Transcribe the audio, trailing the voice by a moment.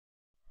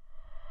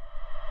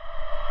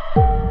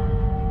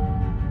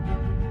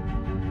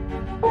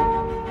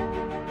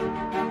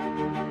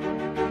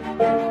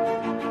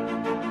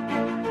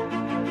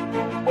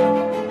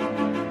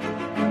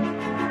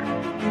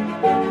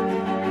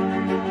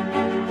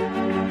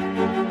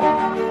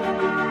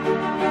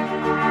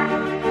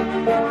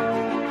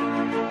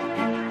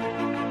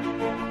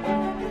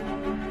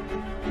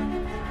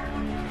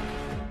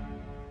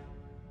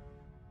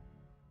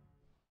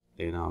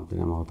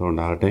മഹത്വം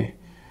ഉണ്ടാകട്ടെ.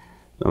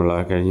 നമ്മൾ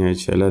കഴിഞ്ഞ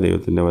ആഴ്ചയിൽ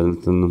ദൈവത്തിൻ്റെ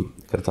വചനത്തിൽ നിന്നും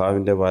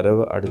കർത്താവിൻ്റെ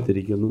വരവ്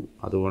അടുത്തിരിക്കുന്നു,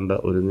 അതുകൊണ്ട്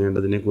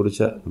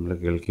ഒരുങ്ങേണ്ടതിനെക്കുറിച്ച് നമ്മൾ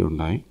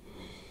കേൾക്കുകയുണ്ടായി.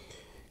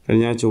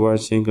 കഴിഞ്ഞ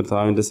ചൊവ്വാഴ്ചയും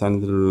കർത്താവിൻ്റെ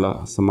സാന്നിധ്യത്തിലുള്ള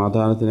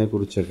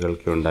സമാധാനത്തിനെക്കുറിച്ച്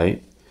കേൾക്കുകയുണ്ടായി.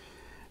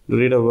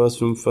 Read A verse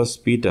from 1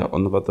 Peter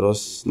 1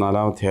 പത്രോസ്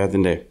 4-ാം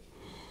അധ്യായത്തിൻ്റെ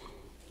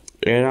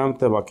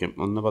 7-ാമത്തെ വാക്യം.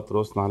 1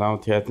 പത്രോസ് 4-ാം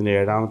അധ്യായത്തിൻ്റെ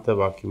 7-ാമത്തെ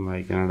വാക്യം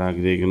വായിക്കാനായിട്ട്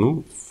ആഗ്രഹിക്കുന്നു.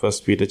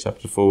 1 Peter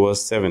chapter 4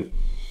 verse 7.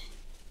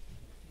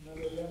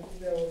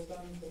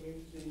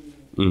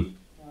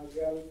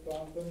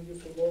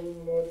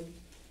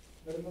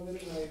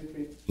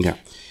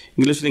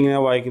 ഇംഗ്ലീഷിൽ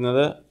ഇങ്ങനെയാണ്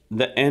വായിക്കുന്നത്: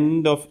 The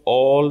end of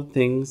all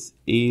things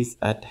is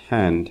at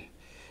hand.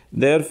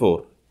 Therefore,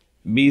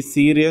 be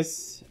serious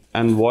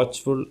and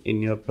watchful in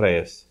your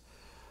prayers.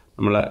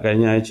 നമ്മൾ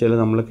കഴിഞ്ഞ ആഴ്ചയിൽ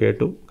നമ്മൾ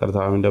കേട്ടു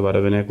കർത്താവിൻ്റെ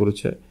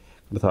വരവിനെക്കുറിച്ച്.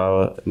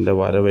 കർത്താവിൻ്റെ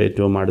വരവ്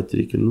ഏറ്റവും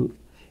അടുത്തിരിക്കുന്നു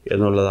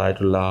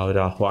എന്നുള്ളതായിട്ടുള്ള ആ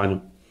ഒരു ആഹ്വാനം.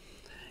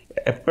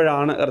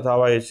 എപ്പോഴാണ്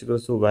കർത്താവായ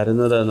യേശുക്രിസ്തു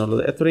വരുന്നത്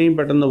എന്നുള്ളത് എത്രയും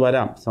പെട്ടെന്ന്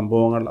വരാം.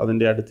 സംഭവങ്ങൾ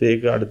അതിൻ്റെ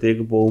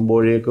അടുത്തേക്ക്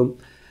പോകുമ്പോഴേക്കും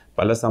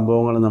പല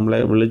സംഭവങ്ങളും നമ്മളെ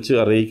വിളിച്ച്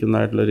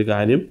അറിയിക്കുന്നതായിട്ടുള്ളൊരു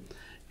കാര്യം,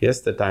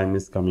 yes, the time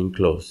is coming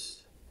close.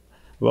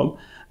 അപ്പം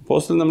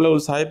അപ്പോസ്തലൻ നമ്മളെ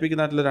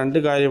ഉത്സാഹിപ്പിക്കുന്നതായിട്ടുള്ള 2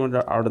 കാര്യമുണ്ട്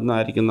അവിടെ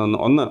നിന്നായിരിക്കുന്ന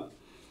ഒന്ന്,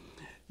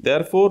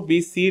 ദെയർഫോർ ബി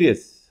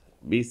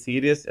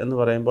സീരിയസ് എന്ന്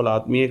പറയുമ്പോൾ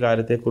ആത്മീയ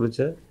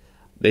കാര്യത്തെക്കുറിച്ച്,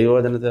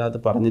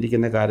 ദൈവവചനത്തിനകത്ത്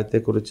പറഞ്ഞിരിക്കുന്ന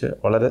കാര്യത്തെക്കുറിച്ച്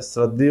വളരെ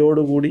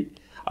ശ്രദ്ധയോടുകൂടി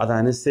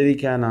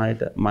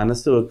അതനുസരിക്കാനായിട്ട്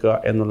മനസ്സ് വെക്കുക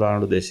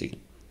എന്നുള്ളതാണ്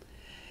ഉദ്ദേശിക്കുന്നത്.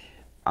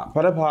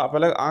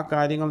 പല ആ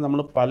കാര്യങ്ങൾ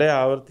നമ്മൾ പല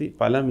ആവർത്തി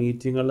പല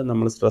മീറ്റിങ്ങുകളിലും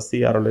നമ്മൾ സ്ട്രെസ്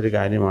ചെയ്യാറുള്ളൊരു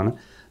കാര്യമാണ്.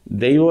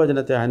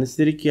 ദൈവവചനത്തെ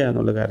അനുസരിക്കുക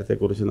എന്നുള്ള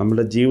കാര്യത്തെക്കുറിച്ച്,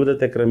 നമ്മുടെ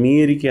ജീവിതത്തെ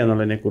ക്രമീകരിക്കുക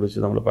എന്നുള്ളതിനെക്കുറിച്ച്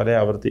നമ്മൾ പല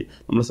ആവർത്തി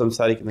നമ്മൾ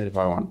സംസാരിക്കുന്ന ഒരു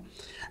ഭാഗമാണ്.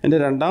 എൻ്റെ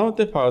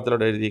 2-ാമത്തെ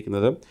ഭാഗത്തിലൂടെ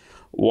എഴുതിയിരിക്കുന്നത്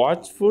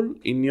വാച്ച്ഫുൾ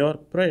ഇൻ യുവർ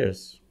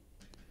പ്രേയേഴ്സ്.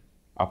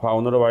 ആ ഭാഗം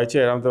ഒന്നുകൂടെ വായിച്ച്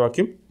 7-ാമത്തെ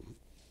വാക്യം.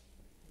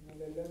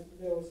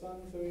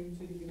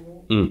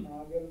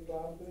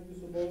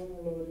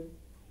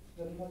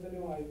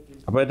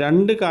 അപ്പോൾ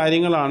 2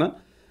 കാര്യങ്ങളാണ്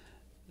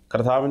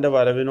കർത്താവിൻ്റെ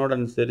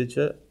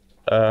വരവിനോടനുസരിച്ച്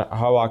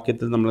ആ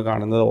വാക്യത്തിൽ നമ്മൾ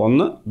കാണുന്നത്.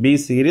 ഒന്ന്, ബി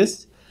സീരിയസ്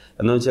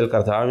എന്ന് വെച്ചാൽ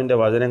കർത്താവിൻ്റെ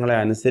വചനങ്ങളെ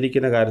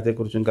അനുസരിക്കുന്ന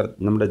കാര്യത്തെക്കുറിച്ചും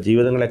നമ്മുടെ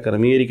ജീവിതങ്ങളെ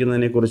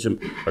ക്രമീകരിക്കുന്നതിനെക്കുറിച്ചും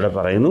ഇവിടെ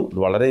പറയുന്നു. ഇത്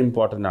വളരെ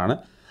ഇമ്പോർട്ടൻ്റ് ആണ്.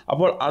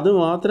 അപ്പോൾ അത്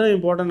മാത്രം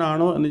ഇമ്പോർട്ടൻ്റ്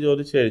ആണോ എന്ന്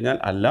ചോദിച്ചു കഴിഞ്ഞാൽ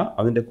അല്ല.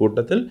 അതിൻ്റെ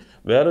കൂട്ടത്തിൽ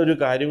വേറൊരു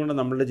കാര്യം കൊണ്ട്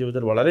നമ്മളുടെ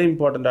ജീവിതത്തിൽ വളരെ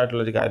ഇമ്പോർട്ടൻ്റ്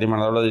ആയിട്ടുള്ളൊരു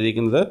കാര്യമാണ് അവിടെ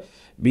ഇരിക്കുന്നത്.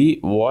 B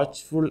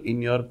watchful in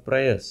your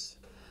prayers.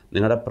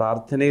 നിങ്ങളുടെ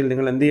പ്രാർത്ഥനയിൽ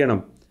നിങ്ങൾ എന്ത്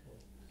ചെയ്യണം?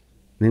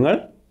 നിങ്ങൾ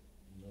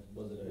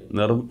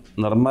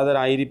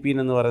നിർമ്മതരായിരിപ്പീൻ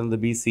എന്ന് പറയുന്നത്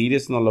ബി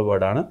സീരിയസ് എന്നുള്ള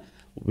വേർഡാണ്.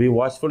 B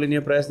watchful in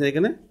your prayers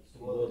എന്നിരിക്കുന്നത്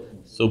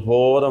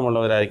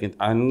സുബോധമുള്ളവരായിരിക്കും.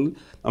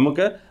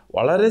 നമുക്ക്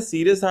വളരെ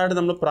സീരിയസ് ആയിട്ട്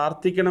നമ്മൾ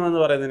പ്രാർത്ഥിക്കണമെന്ന്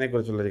പറയുന്നതിനെ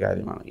കുറിച്ചുള്ളൊരു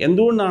കാര്യമാണ്.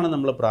 എന്തുകൊണ്ടാണ്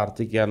നമ്മൾ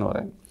പ്രാർത്ഥിക്കുക എന്ന്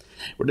പറയുന്നത്?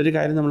 ഇവിടെ ഒരു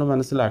കാര്യം നമ്മൾ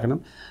മനസ്സിലാക്കണം.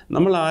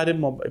 നമ്മൾ ആരും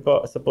ഇപ്പോൾ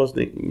സപ്പോസ്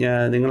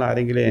നിങ്ങൾ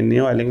ആരെങ്കിലും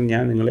എന്നെയോ അല്ലെങ്കിൽ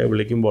ഞാൻ നിങ്ങളെ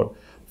വിളിക്കുമ്പോൾ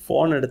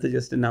ഫോൺ എടുത്ത്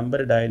ജസ്റ്റ്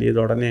നമ്പർ ഡയൽ ചെയ്ത്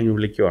ഉടനെ അങ്ങ്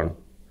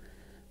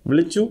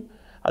വിളിച്ചു,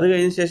 അത്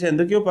കഴിഞ്ഞ ശേഷം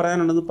എന്തൊക്കെയോ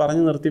പറയാനുണ്ടെന്ന്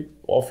പറഞ്ഞ് നിർത്തി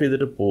ഓഫ്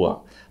ചെയ്തിട്ട് പോവുക.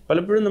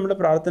 പലപ്പോഴും നമ്മുടെ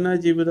പ്രാർത്ഥനാ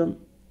ജീവിതം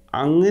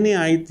അങ്ങനെ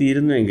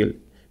ആയിത്തീരുന്നുവെങ്കിൽ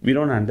we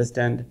don't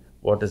understand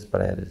what is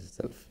prayer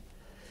itself.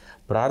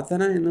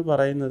 പ്രാർത്ഥന എന്ന്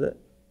പറയുന്നത്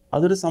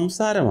അതൊരു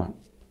സംസാരമാണ്.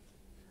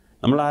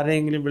 നമ്മൾ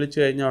ആരെയെങ്കിലും വിളിച്ചു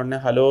കഴിഞ്ഞാൽ ഉടനെ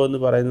ഹലോ എന്ന്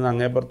പറയുന്നത്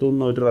അങ്ങേപ്പുറത്തു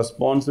നിന്ന് ഒരു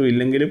റെസ്പോൺസും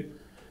ഇല്ലെങ്കിലും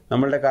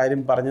നമ്മളുടെ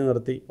കാര്യം പറഞ്ഞു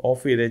നിർത്തി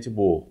ഓഫ് ചെയ്തേച്ച്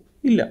പോവും?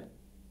 ഇല്ല.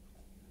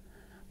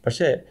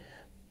 പക്ഷേ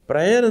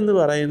പ്രയർ എന്ന്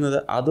പറയുന്നത്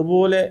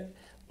അതുപോലെ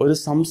ഒരു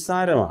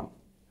സംസാരമാണ്.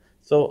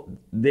 സോ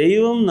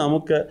ദൈവം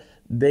നമുക്ക്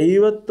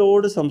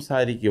ദൈവത്തോട്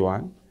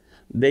സംസാരിക്കുവാൻ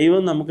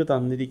ദൈവം നമുക്ക്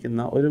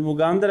തന്നിരിക്കുന്ന ഒരു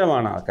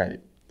മുഖാന്തരമാണ് ആ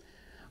കാര്യം.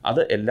 അത്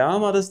എല്ലാ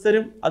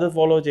മതസ്ഥരും അത്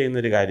ഫോളോ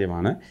ചെയ്യുന്നൊരു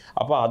കാര്യമാണ്.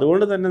 അപ്പോൾ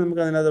അതുകൊണ്ട് തന്നെ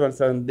നമുക്ക് അതിനകത്ത്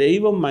മനസ്സിലാകും,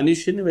 ദൈവം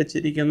മനുഷ്യന്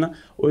വെച്ചിരിക്കുന്ന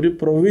ഒരു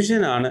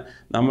പ്രൊവിഷനാണ്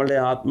നമ്മളുടെ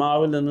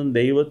ആത്മാവിൽ നിന്നും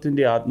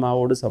ദൈവത്തിൻ്റെ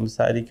ആത്മാവോട്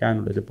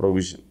സംസാരിക്കാനുള്ളൊരു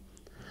പ്രൊവിഷൻ.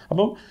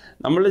 അപ്പം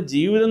നമ്മളുടെ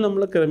ജീവിതം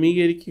നമ്മൾ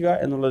ക്രമീകരിക്കുക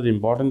എന്നുള്ളത്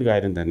ഇമ്പോർട്ടൻ്റ്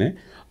കാര്യം തന്നെ.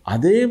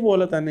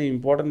 അതേപോലെ തന്നെ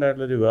ഇമ്പോർട്ടൻ്റ്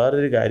ആയിട്ടുള്ളൊരു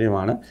വേറൊരു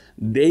കാര്യമാണ്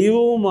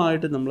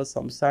ദൈവവുമായിട്ട് നമ്മൾ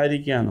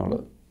സംസാരിക്കുക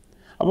എന്നുള്ളത്.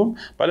 അപ്പം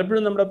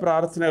പലപ്പോഴും നമ്മുടെ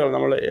പ്രാർത്ഥനകൾ,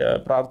 നമ്മൾ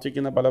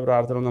പ്രാർത്ഥിക്കുന്ന പല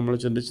പ്രാർത്ഥനകളും നമ്മൾ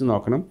ചിന്തിച്ച്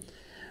നോക്കണം.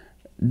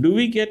 Do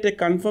we get a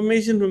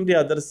confirmation from the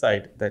other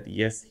side that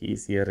yes, he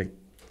is hearing?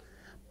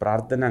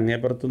 പ്രാർത്ഥന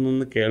അങ്ങേപ്പുറത്തു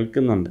നിന്ന്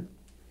കേൾക്കുന്നുണ്ട്.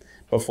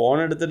 ഇപ്പോൾ ഫോൺ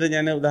എടുത്തിട്ട്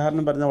ഞാൻ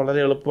ഉദാഹരണം പറഞ്ഞാൽ വളരെ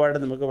എളുപ്പമായിട്ട്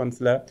നമുക്ക്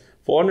മനസ്സിലാകും.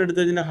 ഫോൺ എടുത്ത്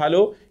കഴിഞ്ഞാൽ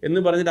ഹലോ എന്ന്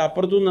പറഞ്ഞിട്ട്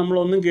അപ്പുറത്തുനിന്ന്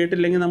നമ്മളൊന്നും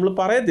കേട്ടില്ലെങ്കിൽ നമ്മൾ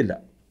പറയത്തില്ല,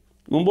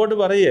 മുമ്പോട്ട്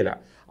പറയുകയില്ല.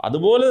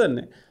 അതുപോലെ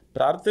തന്നെ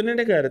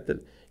പ്രാർത്ഥനയുടെ കാര്യത്തിൽ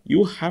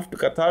യു ഹാവ് ടു,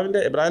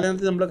 കർത്താവിൻ്റെ എബ്രായ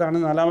ലേഖനത്തിൽ നമ്മൾ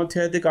കാണുന്ന 4-ാം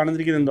അധ്യായത്തിൽ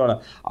കാണുന്നിരിക്കുന്നത് എന്താണ്?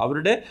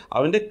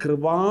 അവൻ്റെ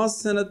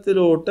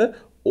കൃപാസനത്തിലോട്ട്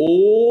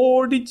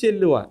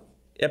ഓടിച്ചെല്ലുവാൻ.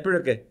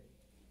 എപ്പോഴൊക്കെ?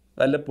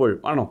 വല്ലപ്പോഴും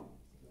ആണോ?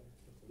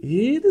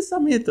 ഏത്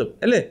സമയത്തും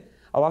അല്ലേ?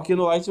 ആ വാക്യം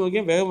ഒന്ന് വായിച്ചു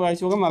നോക്കിയാൽ, വേഗം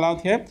വായിച്ചു നോക്കാം. 4-ാം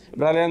അധ്യായം,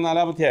 എബ്രായ ലേഖനം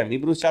 4-ാം അധ്യായം,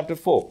 ഹീബ്രൂസ് ചാപ്റ്റർ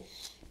 4.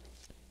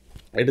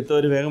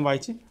 എടുത്തവർ വേഗം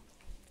വായിച്ച്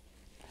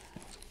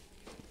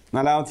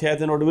 4-ാം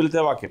അധ്യായത്തിൻ്റെ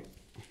ഒടുവിലത്തെ വാക്യം.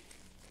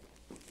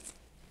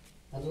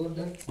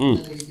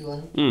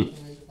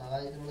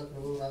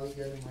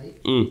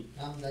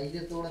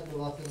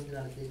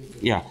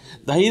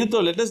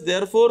 ധൈര്യത്തോടെ, let us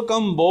therefore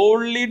come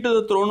boldly to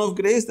the throne of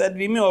grace that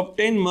we may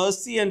obtain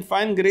mercy and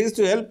find grace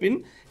to help in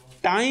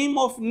time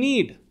of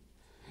need.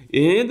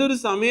 ഏതൊരു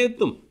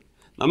സമയത്തും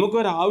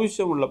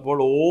നമുക്കൊരാവശ്യമുള്ളപ്പോൾ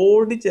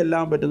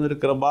ഓടിച്ചെല്ലാൻ പറ്റുന്ന ഒരു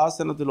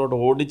കൃപാസനത്തിലോട്ട്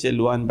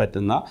ഓടിച്ചെല്ലുവാൻ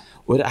പറ്റുന്ന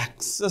ഒരു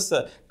ആക്സസ്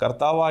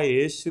കർത്താവായ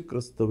യേശു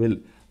ക്രിസ്തുവിൽ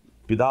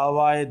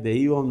പിതാവായ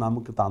ദൈവം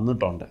നമുക്ക്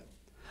തന്നിട്ടുണ്ട്.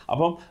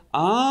 അപ്പം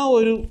ആ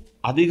ഒരു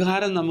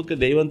അധികാരം നമുക്ക്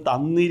ദൈവം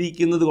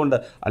തന്നിരിക്കുന്നത് കൊണ്ട്,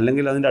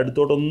 അല്ലെങ്കിൽ അതിൻ്റെ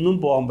അടുത്തോട്ടൊന്നും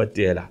പോകാൻ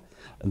പറ്റുകയില്ല.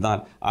 എന്നാൽ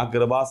ആ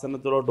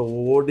കൃപാസനത്തിലോട്ട്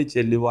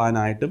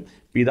ഓടിച്ചെല്ലുവാനായിട്ടും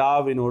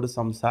പിതാവിനോട്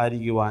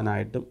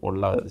സംസാരിക്കുവാനായിട്ടും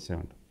ഉള്ള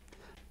ആവശ്യമുണ്ട്.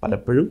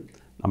 പലപ്പോഴും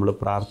നമ്മൾ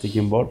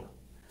പ്രാർത്ഥിക്കുമ്പോൾ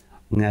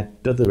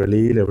അങ്ങറ്റത്ത്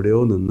വെളിയിൽ എവിടെയോ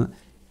നിന്ന്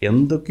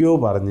എന്തൊക്കെയോ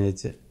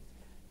പറഞ്ഞേച്ച്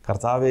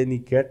കർത്താവെ നീ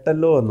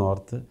കേട്ടല്ലോ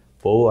എന്നോർത്ത്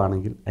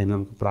പോവുകയാണെങ്കിൽ അതിന്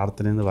നമുക്ക്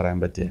പ്രാർത്ഥനയെന്ന് പറയാൻ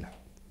പറ്റില്ല.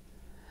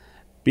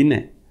 പിന്നെ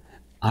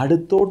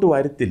അടുത്തോട്ട്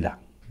വരുത്തില്ല.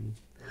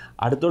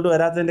 അടുത്തോട്ട്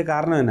വരാത്തതിൻ്റെ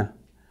കാരണം എന്നാ?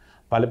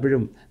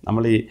 പലപ്പോഴും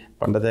നമ്മൾ ഈ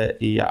പണ്ടത്തെ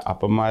ഈ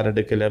അപ്പന്മാരുടെ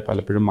അടുക്കൽ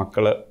പലപ്പോഴും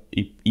മക്കൾ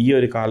ഈ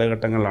ഒരു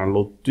കാലഘട്ടങ്ങളിലാണല്ലോ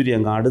ഒത്തിരി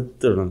അങ്ങ്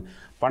അടുത്തിടുന്നത്.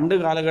 പണ്ട്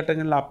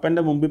കാലഘട്ടങ്ങളിൽ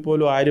അപ്പൻ്റെ മുമ്പിൽ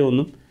പോലും ആരും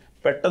ഒന്നും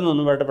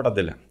പെട്ടെന്നൊന്നും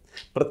വേട്ടപ്പെടത്തില്ല.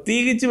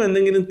 പ്രത്യേകിച്ചും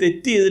എന്തെങ്കിലും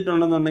തെറ്റ്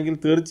ചെയ്തിട്ടുണ്ടെന്നുണ്ടെങ്കിൽ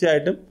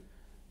തീർച്ചയായിട്ടും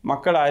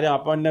മക്കളാരും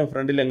അപ്പൻ്റെ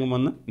ഫ്രണ്ടിലെങ്ങും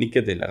വന്ന്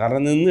നിൽക്കത്തില്ല.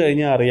 കാരണം നിന്ന്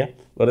കഴിഞ്ഞാൽ അറിയാം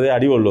വെറുതെ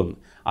അടികൊള്ളുമെന്ന്.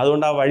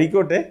 അതുകൊണ്ട് ആ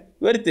വഴിക്കോട്ടെ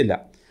വരത്തില്ല.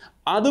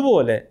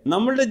 അതുപോലെ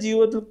നമ്മളുടെ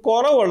ജീവിതത്തിൽ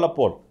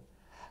കുറവുള്ളപ്പോൾ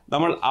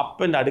നമ്മൾ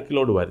അപ്പൻ്റെ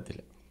അടുക്കിലോട്ട്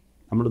വരത്തില്ല.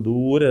 നമ്മൾ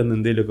ദൂരെ നിന്ന്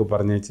എന്തെങ്കിലുമൊക്കെ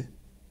പറഞ്ഞേച്ച്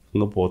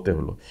അങ്ങ് പോത്തേ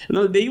ഉള്ളൂ.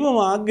 എന്നാൽ ദൈവം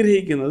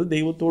ആഗ്രഹിക്കുന്നത്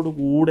ദൈവത്തോട്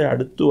കൂടെ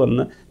അടുത്തു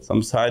വന്ന്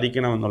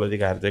സംസാരിക്കണം എന്നുള്ളൊരു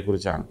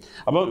കാര്യത്തെക്കുറിച്ചാണ്.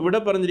 അപ്പം ഇവിടെ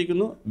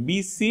പറഞ്ഞിരിക്കുന്നു, be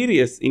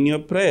serious in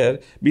your prayer,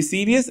 be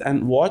serious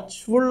and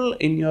watchful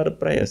in your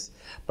prayers.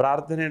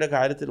 പ്രാർത്ഥനയുടെ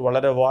കാര്യത്തിൽ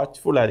വളരെ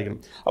വാച്ച്ഫുൾ ആയിരിക്കണം.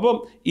 അപ്പം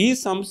ഈ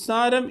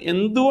സംസാരം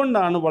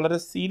എന്തുകൊണ്ടാണ് വളരെ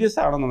സീരിയസ്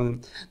ആണെന്നുള്ളത്,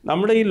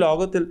 നമ്മുടെ ഈ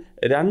ലോകത്തിൽ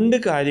രണ്ട്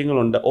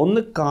കാര്യങ്ങളുണ്ട്.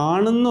 ഒന്ന്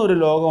കാണുന്ന ഒരു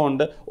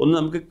ലോകമുണ്ട്, ഒന്ന്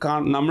നമുക്ക്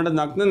നമ്മുടെ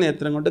നഗ്ന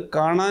നേത്രം കൊണ്ട്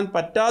കാണാൻ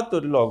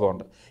പറ്റാത്തൊരു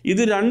ലോകമുണ്ട്.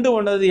 ഇത് രണ്ടും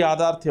കൊണ്ട് അത്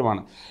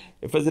യാഥാർത്ഥ്യമാണ്.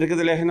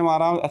 എഫെസ്യർക്കെഴുതിയ ലേഖനം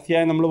 6-ാം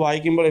അധ്യായം നമ്മൾ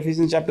വായിക്കുമ്പോൾ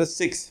എഫെസ്യൻസ് ചാപ്റ്റർ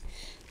 6,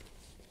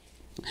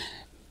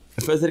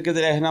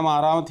 എഫെസ്യർക്കെഴുതിയ ലേഖനം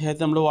 6-ാം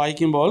അധ്യായത്തിൽ നമ്മൾ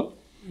വായിക്കുമ്പോൾ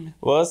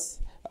വേഴ്സ്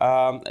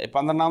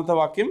 12-ാമത്തെ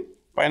വാക്യം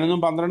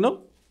 11-12,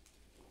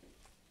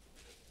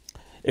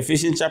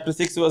 എഫെസ്യൻസ് ചാപ്റ്റർ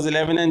 6 വേഴ്സ്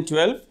 11 and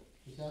 12.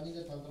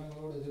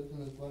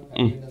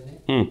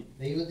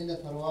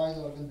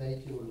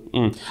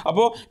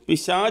 അപ്പോൾ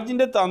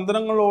പിശാചിൻ്റെ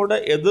തന്ത്രങ്ങളോട്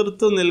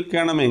എതിർത്ത്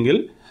നിൽക്കണമെങ്കിൽ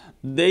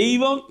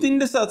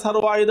ദൈവത്തിൻ്റെ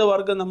സർവായുധ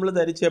വർഗം നമ്മൾ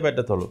ധരിച്ചേ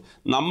പറ്റത്തുള്ളൂ.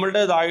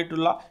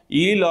 നമ്മുടേതായിട്ടുള്ള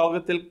ഈ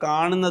ലോകത്തിൽ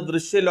കാണുന്ന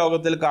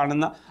ദൃശ്യലോകത്തിൽ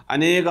കാണുന്ന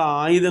അനേക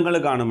ആയുധങ്ങൾ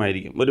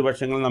കാണുമായിരിക്കും. ഒരു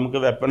പക്ഷെങ്കിൽ നമുക്ക്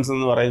വെപ്പൺസ്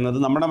എന്ന് പറയുന്നത്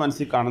നമ്മുടെ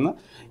മനസ്സിൽ കാണുന്ന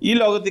ഈ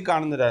ലോകത്തിൽ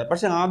കാണുന്നവരാണ്.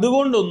 പക്ഷെ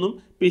അതുകൊണ്ടൊന്നും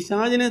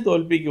പിശാചിനെ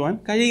തോൽപ്പിക്കുവാൻ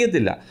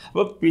കഴിയത്തില്ല.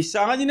 അപ്പോൾ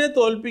പിശാചിനെ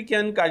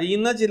തോൽപ്പിക്കാൻ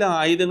കഴിയുന്ന ചില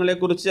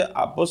ആയുധങ്ങളെക്കുറിച്ച്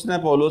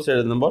അപ്പോസ്തലനായ പൗലോസ്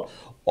എഴുതുമ്പോൾ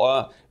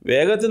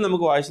വേഗത്തിൽ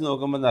നമുക്ക് വായിച്ച്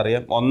നോക്കുമ്പോൾ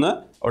അറിയാം. ഒന്ന്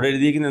അവിടെ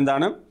എഴുതിയിരിക്കുന്നത്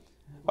എന്താണ്?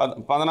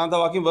 11-ാമത്തെ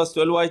വാക്യം വേഴ്സ്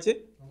 12 വായിച്ച്,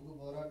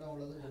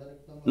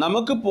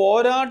 നമുക്ക്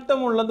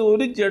പോരാട്ടമുള്ളത്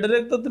ഒരു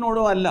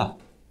ജഡരക്തത്തിനോടും അല്ല.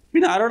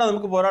 പിന്നെ ആരോടാണ്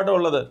നമുക്ക്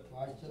പോരാട്ടമുള്ളത്?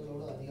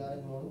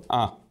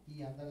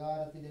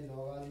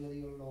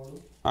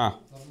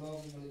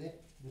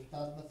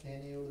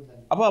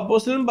 അപ്പോൾ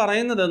അപ്പോസ്തലൻ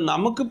പറയുന്നത്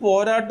നമുക്ക്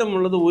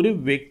പോരാട്ടമുള്ളത് ഒരു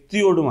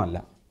വ്യക്തിയോടുമല്ല.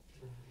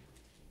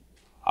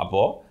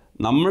 അപ്പോൾ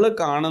നമ്മൾ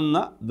കാണുന്ന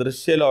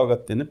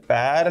ദൃശ്യലോകത്തിന്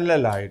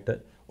പാരലായിട്ട്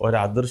ഒരു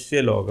അദൃശ്യ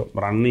ലോകം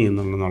റൺ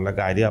ചെയ്യുന്നുള്ള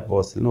കാര്യം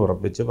അപ്പോസ്തലൻ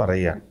ഉറപ്പിച്ച്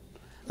പറയുകയാണ്.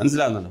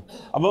 മനസ്സിലാകുന്നുണ്ടോ?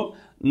 അപ്പം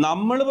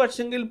നമ്മൾ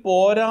പക്ഷെങ്കിൽ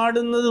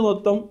പോരാടുന്നത്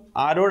മൊത്തം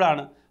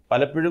ആരോടാണ്?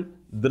 പലപ്പോഴും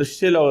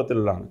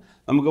ദൃശ്യലോകത്തിലുള്ളതാണ്.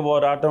 നമുക്ക്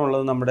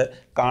പോരാട്ടമുള്ളത് നമ്മുടെ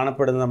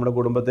കാണപ്പെടുന്ന നമ്മുടെ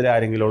കുടുംബത്തിലെ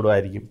ആരെങ്കിലോടും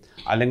ആയിരിക്കും,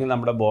 അല്ലെങ്കിൽ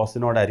നമ്മുടെ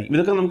ബോസിനോടായിരിക്കും.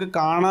 ഇതൊക്കെ നമുക്ക്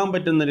കാണാൻ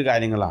പറ്റുന്നൊരു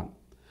കാര്യങ്ങളാണ്.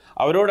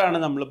 അവരോടാണ്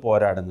നമ്മൾ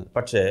പോരാടുന്നത്.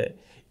 പക്ഷേ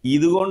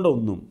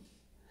ഇതുകൊണ്ടൊന്നും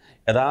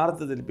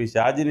യഥാർത്ഥത്തിൽ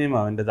പിശാചിനെയും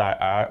അവൻ്റെ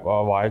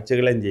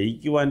വാഴ്ചകളെയും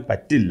ജയിക്കുവാൻ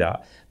പറ്റില്ല.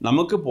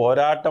 നമുക്ക്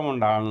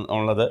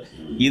പോരാട്ടമുള്ളത്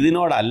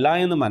ഇതിനോടല്ല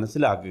എന്ന്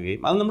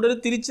മനസ്സിലാക്കുകയും അത് നമ്മുടെ ഒരു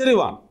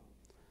തിരിച്ചറിവാണ്.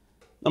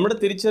 അത്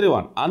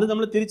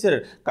നമ്മൾ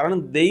തിരിച്ചറിയും. കാരണം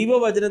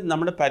ദൈവവചനം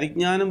നമ്മുടെ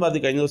പരിജ്ഞാനം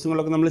കഴിഞ്ഞ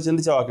ദിവസങ്ങളിലൊക്കെ നമ്മൾ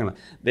ചിന്തിച്ച വാക്കാണ്.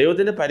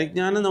 ദൈവത്തിൻ്റെ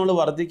പരിജ്ഞാനം നമ്മൾ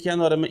വർദ്ധിക്കുക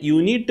എന്ന് പറയുമ്പോൾ you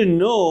need to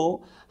know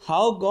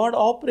how God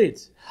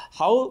operates,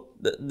 how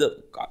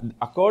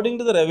according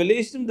to the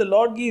revelation the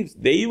Lord gives.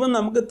 ദൈവം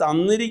നമുക്ക്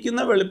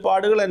തന്നിരിക്കുന്ന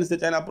വെളിപ്പാടുകൾ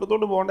അനുസരിച്ച്,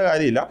 അതിനപ്പുറത്തോട്ട് പോകേണ്ട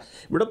കാര്യമില്ല.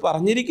 ഇവിടെ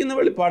പറഞ്ഞിരിക്കുന്ന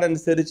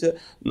വെളിപ്പാടനുസരിച്ച്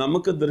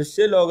നമുക്ക്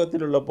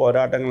ദൃശ്യലോകത്തിലുള്ള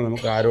പോരാട്ടങ്ങൾ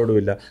നമുക്ക്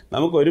ആരോടുമില്ല.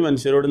 നമുക്ക് ഒരു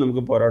മനുഷ്യരോടും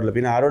നമുക്ക് പോരാട്ടമില്ല.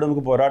 പിന്നെ ആരോട്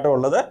നമുക്ക്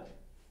പോരാട്ടമുള്ളത്?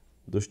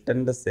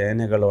 ദുഷ്ടൻ്റെ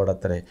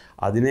സേനകളോടത്രേ.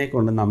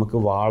 അതിനെക്കൊണ്ട് നമുക്ക്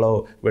വാളോ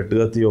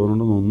വെട്ടുകത്തിയോ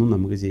ഒന്നും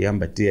നമുക്ക് ചെയ്യാൻ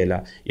പറ്റുകയില്ല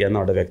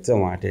എന്നവിടെ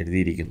വ്യക്തമായിട്ട്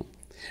എഴുതിയിരിക്കുന്നു.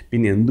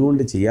 പിന്നെ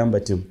എന്തുകൊണ്ട് ചെയ്യാൻ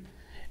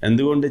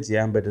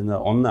പറ്റുന്നത്?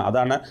 ഒന്ന്,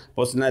 അതാണ്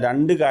അപ്പോസ്തലൻ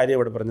രണ്ട് കാര്യം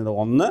ഇവിടെ പറഞ്ഞത്.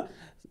 ഒന്ന്,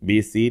 be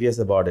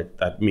serious about it.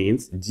 That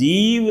means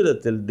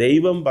ജീവിതത്തിൽ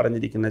ദൈവം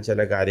പറഞ്ഞിരിക്കുന്ന ചില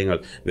കാര്യങ്ങൾ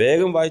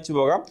വേഗം വായിച്ചു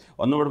പോകാം.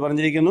 ഒന്നിവിടെ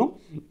പറഞ്ഞിരിക്കുന്നു,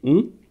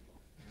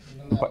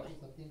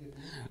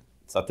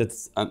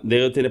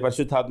 ദൈവത്തിൻ്റെ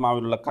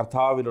പരിശുദ്ധാത്മാവിലുള്ള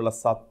കർത്താവിലുള്ള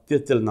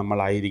സത്യത്തിൽ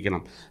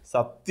നമ്മളായിരിക്കണം.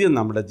 സത്യം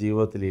നമ്മുടെ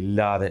ജീവിതത്തിൽ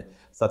ഇല്ലാതെ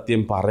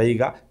സത്യം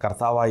പറയുക,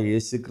 കർത്താവായ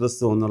യേശു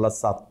ക്രിസ്തു എന്നുള്ള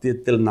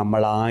സത്യത്തിൽ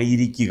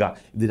നമ്മളായിരിക്കുക.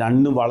 ഇത്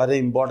രണ്ടും വളരെ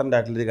ഇമ്പോർട്ടൻ്റ്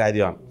ആയിട്ടുള്ളൊരു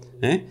കാര്യമാണ്.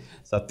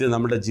 സത്യം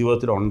നമ്മുടെ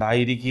ജീവിതത്തിൽ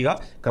ഉണ്ടായിരിക്കുക,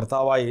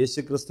 കർത്താവായ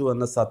യേശു ക്രിസ്തു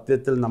എന്ന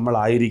സത്യത്തിൽ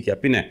നമ്മളായിരിക്കുക.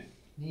 പിന്നെ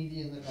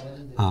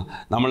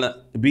നമ്മൾ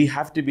we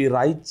have to B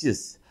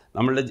righteous.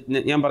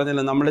 ഞാൻ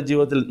പറഞ്ഞല്ലോ, നമ്മുടെ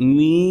ജീവിതത്തിൽ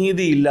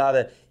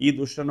നീതിയില്ലാതെ ഈ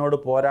ദുഷ്ടനോട്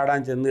പോരാടാൻ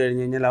ചെന്ന്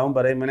കഴിഞ്ഞ് കഴിഞ്ഞാൽ അവൻ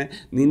പറയുമ്പോൾ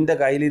നിൻ്റെ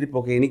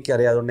കയ്യിലിരിപ്പൊക്കെ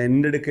എനിക്കറിയാം, അതുകൊണ്ട്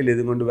എൻ്റെ അടുക്കൽ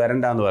ഇതും കൊണ്ട്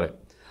വരണ്ടെന്ന് പറയും.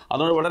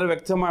 അതുകൊണ്ട് വളരെ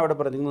വ്യക്തമായി അവിടെ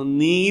പറഞ്ഞിരിക്കുന്നു,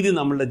 നീതി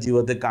നമ്മളുടെ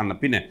ജീവിതത്തിൽ കാണണം.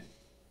 പിന്നെ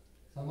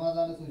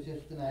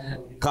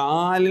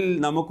കാലിൽ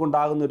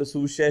നമുക്കുണ്ടാകുന്ന ഒരു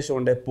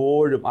സുവിശേഷമുണ്ട്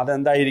എപ്പോഴും.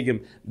 അതെന്തായിരിക്കും?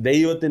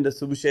 ദൈവത്തിൻ്റെ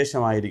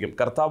സുവിശേഷമായിരിക്കും.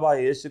 കർത്താവായ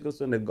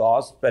യേശുക്രിസ്തുവിൻ്റെ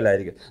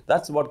ഗോസ്പെലായിരിക്കും.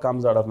 That's what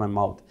comes out of my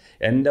mouth.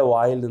 എൻ്റെ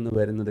വായിൽ നിന്ന്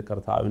വരുന്നത്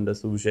കർത്താവിൻ്റെ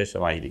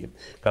സുവിശേഷമായിരിക്കും.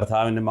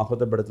 കർത്താവിൻ്റെ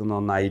മഹത്വപ്പെടുത്തുന്ന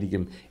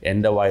ഒന്നായിരിക്കും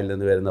എൻ്റെ വായിൽ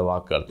നിന്ന് വരുന്ന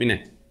വാക്കുകൾ. പിന്നെ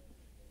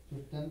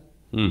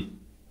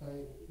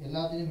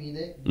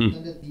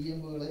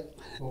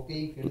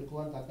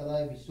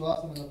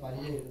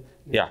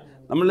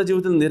നമ്മളുടെ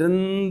ജീവിതത്തിൽ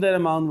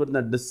നിരന്തരമാകുന്ന വരുന്ന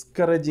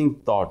ഡിസ്കറേജിങ്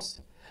തോട്ട്സ്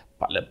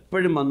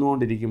പലപ്പോഴും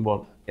വന്നുകൊണ്ടിരിക്കുമ്പോൾ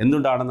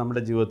എന്തുകൊണ്ടാണ്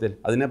നമ്മുടെ ജീവിതത്തിൽ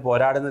അതിനെ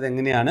പോരാടുന്നത്?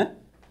 എങ്ങനെയാണ്?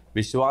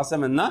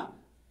 വിശ്വാസം എന്ന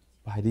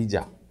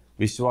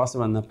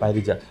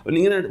പരിച.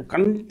 ഇങ്ങനെ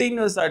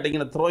കണ്ടിന്യൂസ് ആയിട്ട്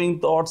ഇങ്ങനെ ത്രോയിങ്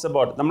തോട്ട്സ്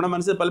അബൌട്ട് നമ്മുടെ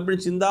മനസ്സിൽ പലപ്പോഴും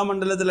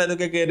ചിന്താമണ്ഡലത്തിൽ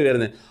അതൊക്കെ കയറി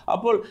വരുന്നത്.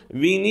 അപ്പോൾ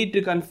we need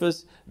to confuse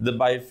the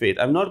by faith.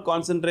 I am not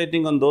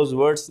concentrating on those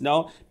words now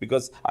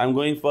because I am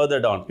going further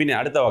down. പിന്നെ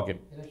അടുത്ത വാക്യം,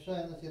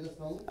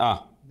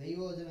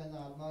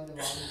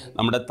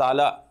 നമ്മുടെ തല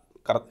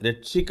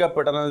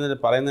രക്ഷിക്കപ്പെടണമെന്ന്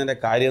പറയുന്നതിൻ്റെ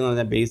കാര്യം എന്ന്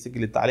പറഞ്ഞാൽ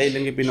ബേസിക്കലി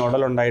തലയില്ലെങ്കിൽ പിന്നെ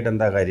ഉടലുണ്ടായിട്ട്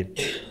എന്താ കാര്യം?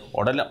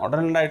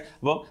 ഉടലുണ്ടായിട്ട്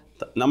അപ്പോൾ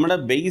നമ്മുടെ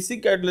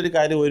ബേസിക് ആയിട്ടുള്ളൊരു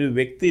കാര്യം, ഒരു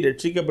വ്യക്തി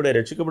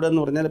രക്ഷിക്കപ്പെടുക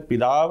എന്ന് പറഞ്ഞാൽ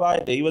പിതാവായ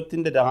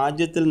ദൈവത്തിൻ്റെ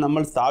രാജ്യത്തിൽ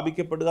നമ്മൾ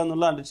സ്ഥാപിക്കപ്പെടുക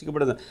എന്നുള്ളതാണ്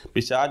രക്ഷിക്കപ്പെടുന്നത്.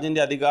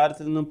 പിശാചിൻ്റെ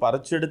അധികാരത്തിൽ നിന്നും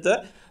പറിച്ചെടുത്ത്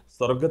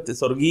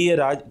സ്വർഗീയ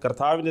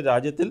കർത്താവിൻ്റെ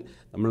രാജ്യത്തിൽ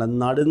നമ്മൾ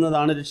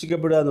നടുന്നതാണ്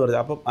രക്ഷിക്കപ്പെടുക എന്ന്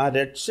പറയുന്നത്. അപ്പം ആ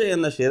രക്ഷ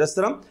എന്ന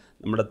ശിരസ്ത്രം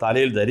നമ്മുടെ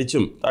തലയിൽ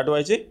ധരിച്ചും താട്ട്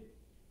വായിച്ചേ.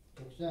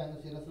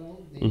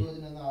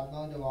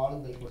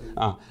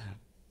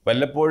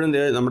 വല്ലപ്പോഴും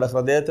നമ്മുടെ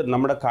ഹൃദയത്തിൽ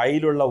നമ്മുടെ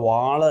കയ്യിലുള്ള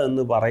വാള്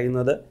എന്ന്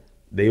പറയുന്നത്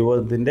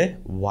ദൈവത്തിൻ്റെ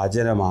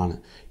വചനമാണ്.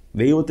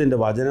 ദൈവത്തിൻ്റെ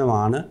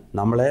വചനമാണ്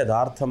നമ്മളെ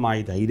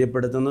യഥാർത്ഥമായി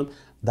ധൈര്യപ്പെടുത്തുന്നത്.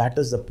 That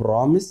is A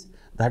promise,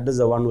 that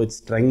is A one which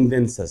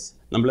strengthens us.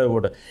 നമ്മളെ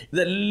കൊണ്ട്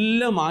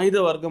ഇതെല്ലാം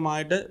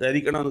ആയുധവർഗമായിട്ട്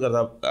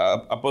ധരിക്കണമെന്ന്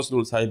അപ്പോസ്തലൻ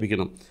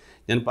ഉത്സാഹിപ്പിക്കുന്നു.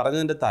 ഞാൻ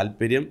പറഞ്ഞതിൻ്റെ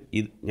താല്പര്യം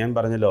ഞാൻ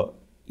പറഞ്ഞല്ലോ,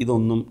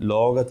 ഇതൊന്നും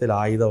ലോകത്തിൽ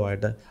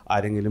ആയുധമായിട്ട്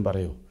ആരെങ്കിലും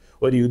പറയുമോ?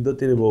 ഒരു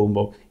യുദ്ധത്തിന്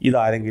പോകുമ്പോൾ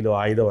ഇതാരെങ്കിലും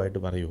ആയുധമായിട്ട്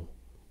പറയുമോ?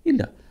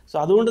 ഇല്ല. സോ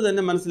അതുകൊണ്ട്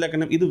തന്നെ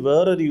മനസ്സിലാക്കണം, ഇത്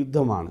വേറൊരു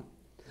യുദ്ധമാണ്.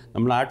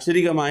 നമ്മൾ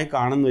ആക്ഷരികമായി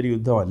കാണുന്ന ഒരു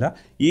യുദ്ധമല്ല.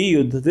 ഈ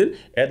യുദ്ധത്തിൽ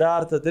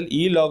യഥാർത്ഥത്തിൽ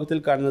ഈ ലോകത്തിൽ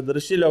കാണുന്ന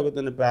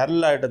ദൃശ്യലോകത്തിന്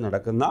പാരലായിട്ട്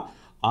നടക്കുന്ന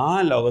ആ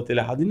ലോകത്തിൽ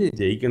അതിനെ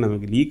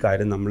ജയിക്കണമെങ്കിൽ ഈ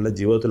കാര്യം നമ്മളുടെ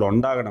ജീവിതത്തിൽ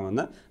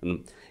ഉണ്ടാകണമെന്ന്.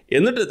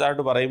 എന്നിട്ട്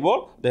താഴോട്ട് പറയുമ്പോൾ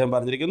അദ്ദേഹം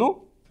പറഞ്ഞിരിക്കുന്നു,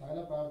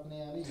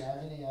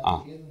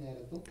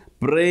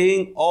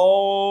 praying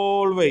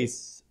always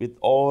with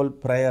all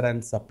prayer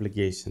and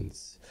supplications.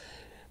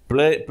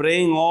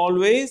 Praying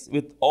always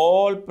with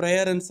all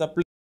prayer and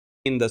supplication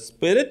in the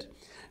Spirit,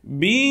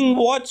 being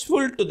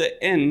watchful to the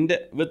end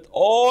with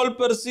all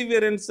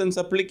perseverance and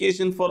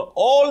supplication for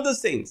all the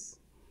saints.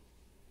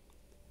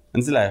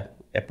 മനസ്സിലായോ?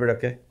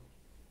 എപ്പോഴൊക്കെ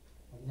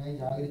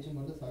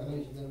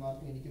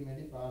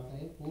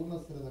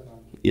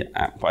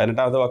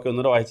 18ാമത്തെ വാക്യം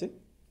ഒന്നുകൂടെ വായിച്ച്.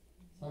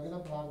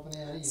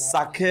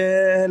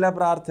 സകല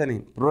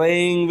പ്രാർത്ഥനയും,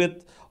 praying with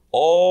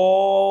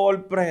all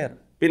prayer.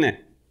 പിന്നെ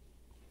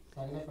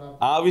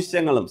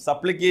ആവശ്യങ്ങളും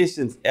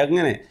supplications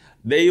എങ്ങനെ?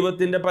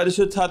 ദൈവത്തിൻ്റെ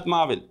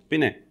പരിശുദ്ധാത്മാവിൽ.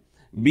 പിന്നെ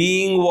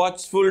being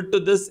watchful to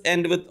this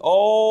end with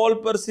all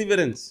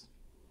perseverance.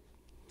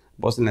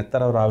 അപ്പോസ്തലൻ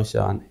എത്ര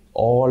പ്രാവശ്യമാണ്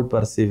all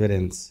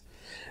perseverance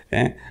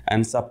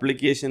and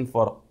supplication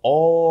for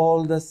all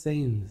the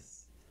saints.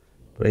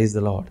 Praise the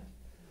Lord.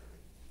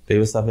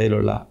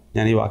 ദൈവസഭയിലുള്ള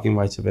ഞാൻ ഈ വാക്യം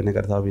വായിച്ചപ്പോൾ എന്നെ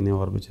കർത്താവ് പിന്നെ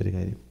ഓർമ്മിച്ചൊരു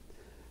കാര്യം,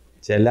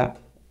 ചില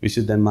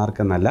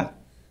വിശുദ്ധന്മാർക്കെന്നല്ല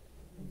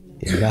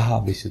എല്ലാ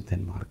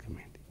വിശുദ്ധന്മാർക്കും വേണ്ടി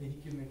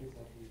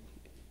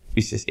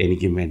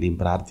എനിക്കും വേണ്ടിയും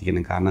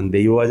പ്രാർത്ഥിക്കണം. കാരണം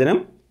ദൈവവചനം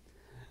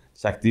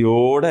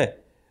ശക്തിയോടെ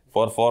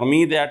for me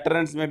the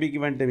utterance may be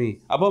given to me.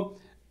 അപ്പം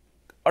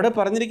അവിടെ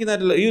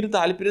പറഞ്ഞിരിക്കുന്നതായിട്ടുള്ള ഈ ഒരു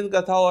താല്പര്യം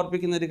കർത്താവ്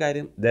ഓർപ്പിക്കുന്ന ഒരു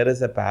കാര്യം, there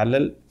is A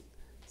parallel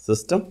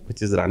system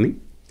which is running.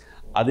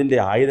 അതിൻ്റെ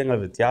ആയുധങ്ങൾ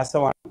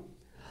വ്യത്യാസമാണ്.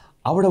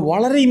 അവിടെ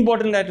വളരെ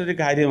ഇമ്പോർട്ടൻ്റ് ആയിട്ടൊരു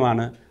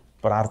കാര്യമാണ്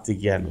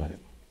പ്രാർത്ഥിക്കുക എന്ന്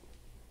പറയുന്നത്.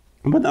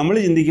 അപ്പം നമ്മൾ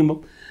ചിന്തിക്കുമ്പം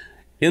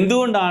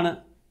എന്തുകൊണ്ടാണ്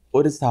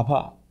ഒരു സഭ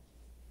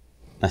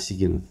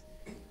നശിക്കുന്നത്?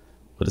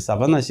 ഒരു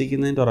സഭ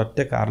നശിക്കുന്നതിൻ്റെ ഒരൊറ്റ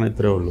കാരണം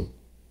ഇത്രയേ ഉള്ളൂ,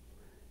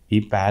 ഈ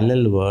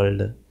പാരലൽ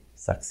വേൾഡ്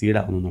സക്സീഡ്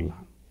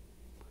ആവുമെന്നുള്ളതാണ്.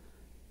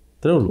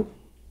 ഇത്രയേ ഉള്ളൂ.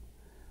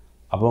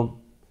 അപ്പം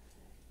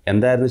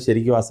എന്തായിരുന്നു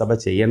ശരിക്കും ആ സഭ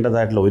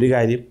ചെയ്യേണ്ടതായിട്ടുള്ള ഒരു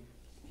കാര്യം?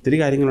 ഒത്തിരി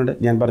കാര്യങ്ങളുണ്ട്.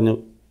 ഞാൻ പറഞ്ഞു,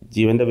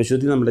 ജീവൻ്റെ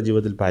വിശുദ്ധി നമ്മുടെ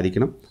ജീവിതത്തിൽ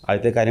പാലിക്കണം.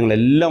 ആദ്യത്തെ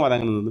കാര്യങ്ങളെല്ലാം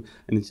അതങ്ങനെ നിന്നു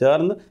അതിന്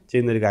ചേർന്ന്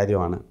ചെയ്യുന്നൊരു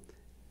കാര്യമാണ്.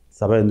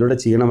 സഭ എന്തുകൂടെ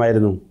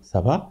ചെയ്യണമായിരുന്നു?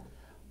 സഭ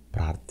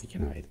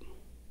പ്രാർത്ഥിക്കണമായിരുന്നു.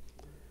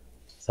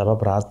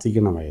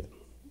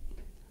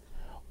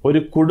 ഒരു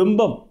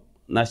കുടുംബം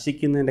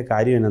നശിക്കുന്നതിൻ്റെ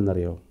കാര്യം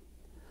എന്നറിയോ?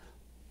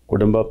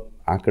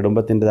 ആ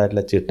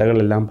കുടുംബത്തിൻ്റെതായിട്ടുള്ള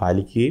ചിട്ടകളെല്ലാം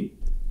പാലിക്കുകയും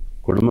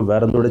കുടുംബം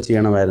വേറെന്തോടെ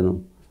ചെയ്യണമായിരുന്നു?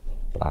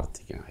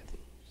 പ്രാർത്ഥിക്കണമായിരുന്നു.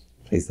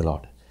 Praise the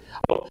Lord.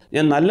 അപ്പോൾ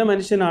ഞാൻ നല്ല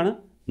മനുഷ്യനാണ്,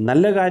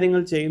 നല്ല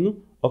കാര്യങ്ങൾ ചെയ്യുന്നു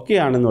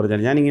ഒക്കെയാണെന്ന്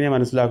പറഞ്ഞാൽ ഞാനിങ്ങനെ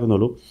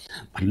മനസ്സിലാക്കുന്നുള്ളൂ,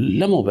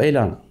 നല്ല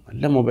മൊബൈലാണ്.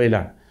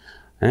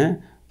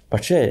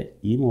 പക്ഷേ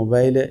ഈ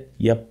മൊബൈൽ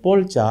എപ്പോൾ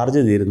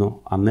ചാർജ് തീരുന്നോ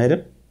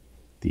അന്നേരം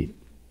തീരും.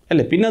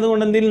 അല്ലേ? പിന്നെ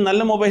അതുകൊണ്ട് എന്തെങ്കിലും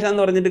നല്ല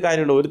മൊബൈലാന്ന് പറഞ്ഞിട്ട്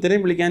കാര്യമുണ്ടോ?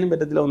 ഒരുത്തരെയും വിളിക്കാനും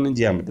പറ്റത്തില്ല, ഒന്നും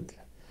ചെയ്യാൻ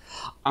പറ്റത്തില്ല.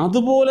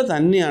 അതുപോലെ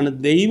തന്നെയാണ്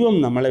ദൈവം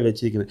നമ്മളെ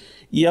വെച്ചിരിക്കുന്നത്.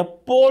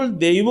 എപ്പോൾ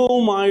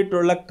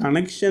ദൈവവുമായിട്ടുള്ള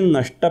കണക്ഷൻ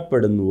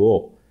നഷ്ടപ്പെടുന്നുവോ,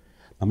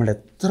 നമ്മൾ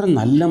എത്ര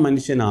നല്ല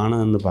മനുഷ്യനാണ്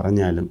എന്ന്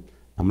പറഞ്ഞാലും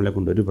നമ്മളെ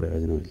കൊണ്ടൊരു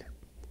പ്രയോജനമില്ല.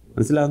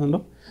 മനസ്സിലാകുന്നുണ്ടോ?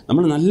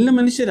 നമ്മൾ നല്ല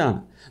മനുഷ്യരാണ്,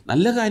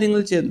 നല്ല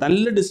കാര്യങ്ങൾ ചെയ്ത്,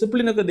 നല്ല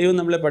ഡിസിപ്ലിനൊക്കെ ദൈവം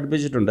നമ്മളെ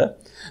പഠിപ്പിച്ചിട്ടുണ്ട്,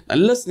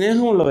 നല്ല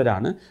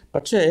സ്നേഹമുള്ളവരാണ്.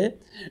 പക്ഷേ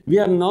V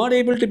are not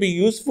able to be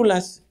useful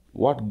as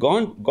what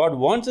God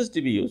wants us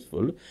to be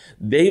useful.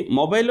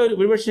 മൊബൈലിൽ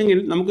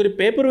ഒരുപക്ഷെങ്കിൽ നമുക്കൊരു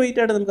പേപ്പർ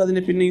വെയിറ്റായിട്ട് നമുക്ക്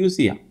അതിനെ പിന്നെ യൂസ്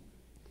ചെയ്യാം.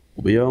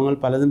 ഉപയോഗങ്ങൾ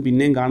പലതും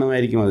പിന്നെയും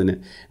കാണുമായിരിക്കും. അതിന്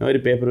ഒരു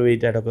പേപ്പർ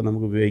വെയിറ്റായിട്ടൊക്കെ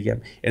നമുക്ക് ഉപയോഗിക്കാം,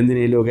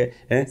 എന്തിനേലുമൊക്കെ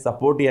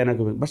സപ്പോർട്ട്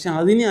ചെയ്യാനൊക്കെ. പക്ഷേ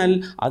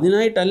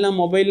അതിനായിട്ടല്ല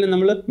മൊബൈലിനെ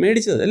നമ്മൾ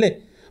മേടിച്ചത്, അല്ലേ?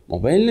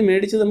 മൊബൈലിന്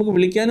മേടിച്ചത് നമുക്ക്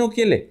വിളിക്കാനും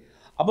ഒക്കെ അല്ലേ?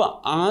 അപ്പോൾ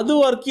അത്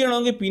വർക്ക്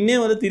ചെയ്യണമെങ്കിൽ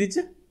പിന്നെയും അത്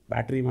തിരിച്ച്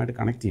ബാറ്ററിയുമായിട്ട്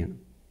കണക്ട് ചെയ്യണം,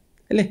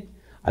 അല്ലേ?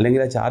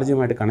 അല്ലെങ്കിൽ ആ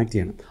ചാർജുമായിട്ട് കണക്ട്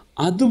ചെയ്യണം.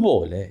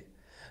 അതുപോലെ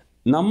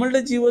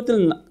നമ്മളുടെ ജീവിതത്തിൽ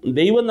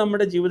ദൈവം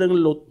നമ്മുടെ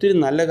ജീവിതങ്ങളിൽ ഒത്തിരി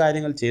നല്ല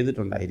കാര്യങ്ങൾ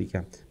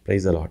ചെയ്തിട്ടുണ്ടായിരിക്കാം,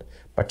 പ്രൈസ് ദി ലോർഡ്.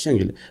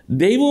 പക്ഷെങ്കിൽ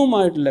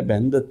ദൈവവുമായിട്ടുള്ള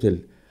ബന്ധത്തിൽ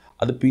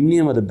അത്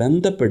പിന്നെയും അത്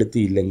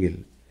ബന്ധപ്പെടുത്തിയില്ലെങ്കിൽ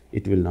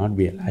it will not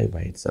be alive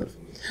by it self.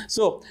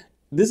 So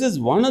this is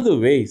one of the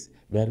vase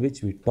wear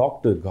which we talk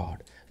to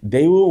God.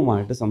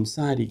 ദൈവവുമായിട്ട്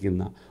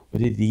സംസാരിക്കുന്ന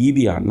ഒരു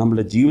രീതിയാണ്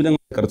നമ്മുടെ ജീവിതങ്ങൾ.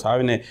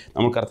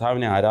 നമ്മൾ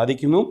കർത്താവിനെ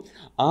ആരാധിക്കുന്നു.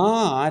 ആ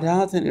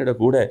ആരാധനയുടെ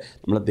കൂടെ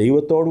നമ്മൾ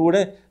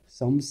ദൈവത്തോടുകൂടെ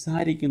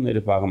സംസാരിക്കുന്ന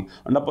ഒരു ഭാഗം.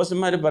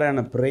 അപ്പോസ്തലന്മാർ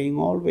പറയാണ്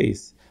praying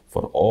always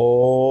for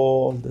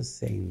all the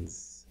saints.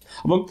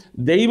 അപ്പം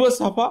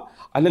ദൈവസഭ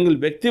അല്ലെങ്കിൽ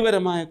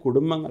വ്യക്തിപരമായ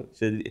കുടുംബങ്ങൾ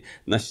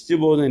നശിച്ചു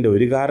പോകുന്നതിൻ്റെ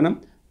ഒരു കാരണം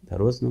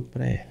there was no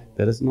prayer,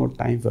 there is no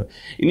time for.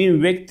 ഇനി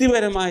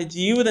വ്യക്തിപരമായ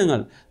ജീവിതങ്ങൾ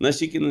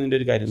നശിക്കുന്നതിൻ്റെ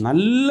ഒരു കാര്യം,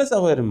 നല്ല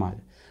സഹോദരന്മാർ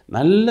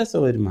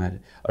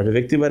അവരുടെ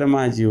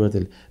വ്യക്തിപരമായ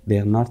ജീവിതത്തിൽ they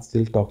are not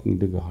still talking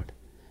to God.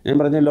 ഞാൻ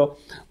പറഞ്ഞല്ലോ,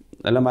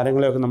 നല്ല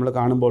മരങ്ങളെയൊക്കെ നമ്മൾ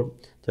കാണുമ്പോൾ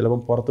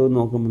ചിലപ്പം പുറത്തുനിന്ന്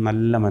നോക്കുമ്പോൾ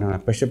നല്ല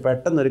മരങ്ങളാണ്, പക്ഷെ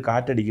പെട്ടെന്നൊരു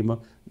കാറ്റടിക്കുമ്പോൾ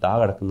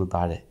കിടക്കുന്നു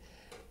താഴെ.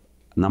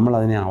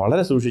 നമ്മളതിനെ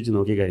വളരെ സൂക്ഷിച്ച്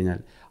നോക്കിക്കഴിഞ്ഞാൽ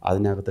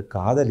അതിനകത്ത്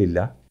കാതലില്ല,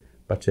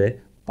 പക്ഷേ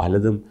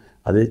പലതും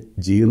അത്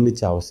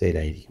ജീർണിച്ച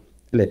അവസ്ഥയിലായിരിക്കും,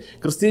 അല്ലേ?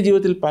 ക്രിസ്തീയ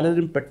ജീവിതത്തിൽ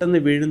പലരും പെട്ടെന്ന്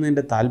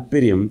വീഴുന്നതിൻ്റെ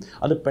താല്പര്യം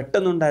അത്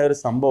പെട്ടെന്നുണ്ടായ ഒരു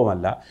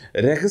സംഭവമല്ല.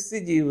 രഹസ്യ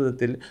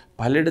ജീവിതത്തിൽ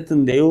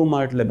പലയിടത്തും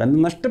ദൈവവുമായിട്ടുള്ള ബന്ധം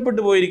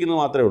നഷ്ടപ്പെട്ടു പോയിരിക്കുന്നത്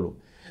മാത്രമേ ഉള്ളൂ.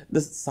 ഇത്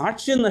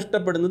സാക്ഷ്യം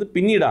നഷ്ടപ്പെടുന്നത്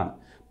പിന്നീടാണ്.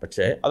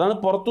 പക്ഷേ അതാണ്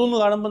പുറത്തുനിന്ന്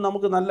കാണുമ്പോൾ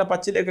നമുക്ക് നല്ല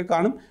പച്ചിലൊക്കെ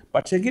കാണും,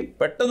 പക്ഷേങ്കിൽ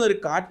പെട്ടെന്നൊരു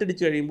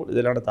കാറ്റടിച്ച് കഴിയുമ്പോൾ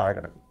ഇതിലവിടെ താഴെ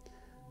കിടക്കും.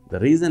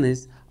 ദ റീസൺ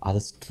ഈസ്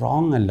അത്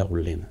സ്ട്രോങ് അല്ല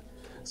ഉള്ളിൽ നിന്ന്.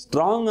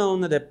 സ്ട്രോങ്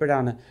ആവുന്നത്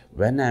എപ്പോഴാണ്?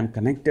 When I am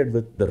connected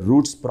with the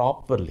Roots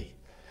properly.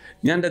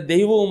 ഞാൻ എൻ്റെ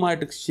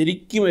ദൈവവുമായിട്ട്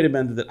ശരിക്കും ഒരു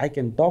ബന്ധത്തിൽ I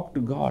can talk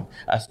to God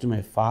as to my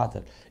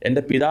father.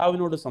 എൻ്റെ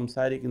പിതാവിനോട്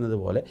സംസാരിക്കുന്നത്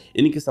പോലെ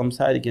എനിക്ക്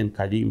സംസാരിക്കാൻ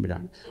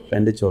കഴിയുമ്പോഴാണ്. അപ്പോൾ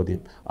എൻ്റെ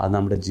ചോദ്യം, അത്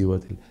നമ്മുടെ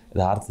ജീവിതത്തിൽ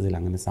യഥാർത്ഥത്തിൽ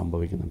അങ്ങനെ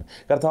സംഭവിക്കുന്നുണ്ട്?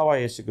 കർത്താവായ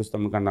യേശുക്രിസ്തു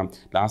നമ്മൾ കണ്ടാം,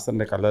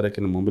 ലാസറിൻ്റെ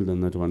കല്ലറയ്ക്കിന് മുമ്പിൽ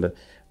നിന്നിട്ടുകൊണ്ട്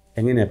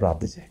എങ്ങനെയാണ്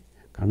പ്രാർത്ഥിച്ചേ?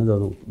 കണ്ണു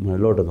തോന്നു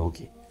മുകളിലോട്ട്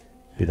നോക്കി,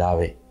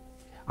 പിതാവേ.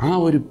 ആ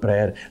ഒരു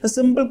prayer, A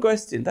simple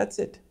question,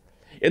 that's it.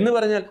 എന്ന്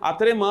പറഞ്ഞാൽ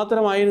അത്രയും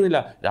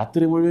മാത്രമായിരുന്നില്ല,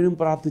 രാത്രി മുഴുവനും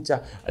പ്രാർത്ഥിച്ച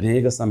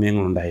അനേക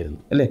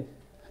സമയങ്ങളുണ്ടായിരുന്നു, അല്ലേ?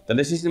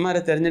 തൻ്റെ ശിഷ്യന്മാരെ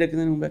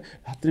തിരഞ്ഞെടുക്കുന്നതിന് മുമ്പ്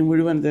രാത്രി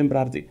മുഴുവൻ അദ്ദേഹം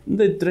പ്രാർത്ഥിക്കും.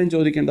 എന്താ ഇത്രയും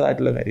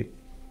ചോദിക്കേണ്ടതായിട്ടുള്ള കാര്യം?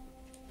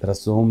 There are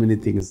so many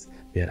things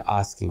we are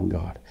asking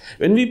God.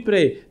 When we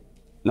pray,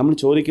 നമ്മൾ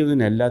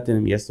ചോദിക്കുന്നതിന്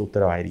എല്ലാത്തിനും യെസ്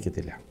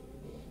ഉത്തരവായിരിക്കത്തില്ല.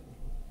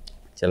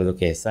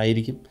 ചിലതൊക്കെ യെസ്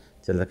ആയിരിക്കും,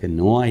 ചിലതൊക്കെ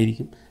നോ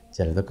ആയിരിക്കും,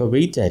 ചിലതൊക്കെ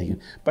വെയിറ്റ്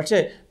ആയിരിക്കും. പക്ഷേ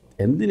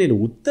എന്തിനേലും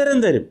ഉത്തരം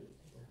തരും,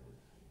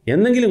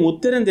 എന്തെങ്കിലും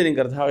ഉത്തരം തരും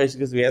കർത്താവ്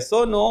യേശുക്രിസ്തു. Yes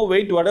or no,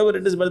 wait, whatever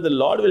it is, but the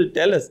Lord will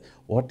tell us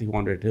what He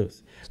wanted to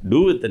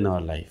do within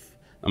our life.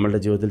 നമ്മളുടെ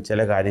ജീവിതത്തിൽ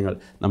ചില കാര്യങ്ങൾ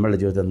നമ്മളുടെ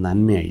ജീവിതത്തിൽ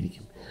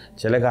നന്മയായിരിക്കും,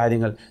 ചില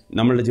കാര്യങ്ങൾ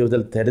നമ്മളുടെ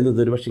ജീവിതത്തിൽ തരുന്നത്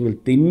ഒരു പക്ഷെങ്കിൽ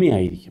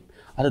തിന്മയായിരിക്കും.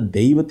 അത്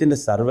ദൈവത്തിൻ്റെ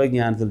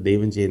സർവ്വജ്ഞാനത്തിൽ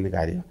ദൈവം ചെയ്യുന്ന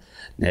കാര്യമാണ്.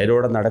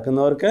 നേരോടെ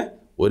നടക്കുന്നവർക്ക്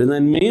ഒരു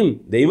നന്മയും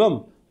ദൈവം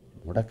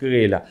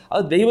മുടക്കുകയില്ല.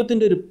 അത്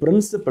ദൈവത്തിൻ്റെ ഒരു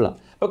പ്രിൻസിപ്പിളാണ്.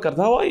 അപ്പോൾ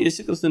കർത്താവായ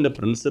യേശുക്രിസ്തുവിൻ്റെ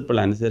പ്രിൻസിപ്പിൾ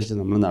അനുസരിച്ച്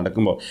നമ്മൾ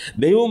നടക്കുമ്പോൾ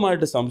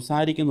ദൈവവുമായിട്ട്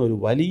സംസാരിക്കുന്ന ഒരു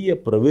വലിയ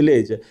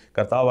പ്രിവിലേജ്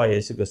കർത്താവായ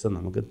യേശുക്രിസ്തു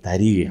നമുക്ക്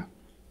തരികയാണ്.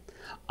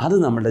 അത്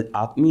നമ്മുടെ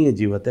ആത്മീയ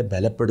ജീവിതത്തെ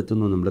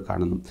ബലപ്പെടുത്തുന്നു നമ്മൾ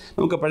കാണുന്നു.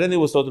 നമുക്ക് പഴയ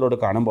പുസ്തകത്തിലോട്ട്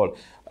കാണുമ്പോൾ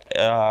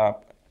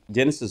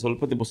ജെനസിസ്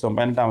ഉൽപ്പത്തി പുസ്തകം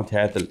 18-ാം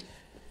അധ്യായത്തിൽ,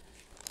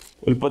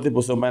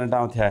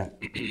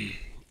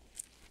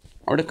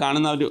 അവിടെ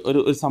കാണുന്ന ഒരു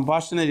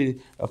സംഭാഷണ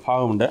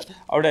ഭാഗമുണ്ട്.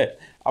 അവിടെ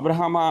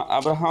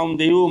അബ്രഹാം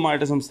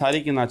ദൈവവുമായിട്ട്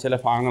സംസാരിക്കുന്ന ചില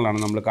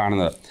ഭാഗങ്ങളാണ് നമ്മൾ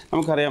കാണുന്നത്.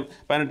 നമുക്കറിയാം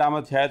 18-ാം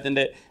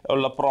അധ്യായത്തിൻ്റെ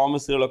ഉള്ള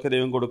പ്രോമിസുകളൊക്കെ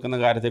ദൈവം കൊടുക്കുന്ന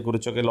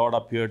കാര്യത്തെക്കുറിച്ചൊക്കെ, ലോർഡ്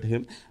അപ്പിയേർഡ്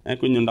ഹിം,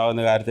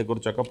 കുഞ്ഞുണ്ടാകുന്ന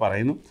കാര്യത്തെക്കുറിച്ചൊക്കെ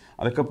പറയുന്നു.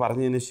 അതൊക്കെ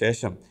പറഞ്ഞതിന്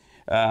ശേഷം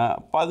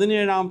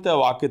 17-ാമത്തെ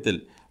വാക്യത്തിൽ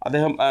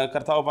അദ്ദേഹം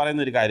കർത്താവ്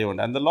പറയുന്ന ഒരു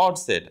കാര്യമുണ്ട്. ആൻഡ് ദ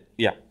ലോർഡ് സെഡ്,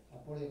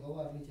 അപ്പോൾ യഹോവ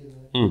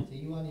അരുളിച്ചെയ്തത്,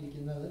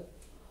 ചെയ്യുവാനിരിക്കുന്നത്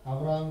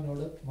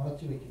അബ്രഹാമിനോട്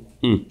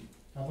മറച്ചുവെക്കുന്നു.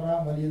 അബ്രഹാം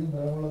വലിയതും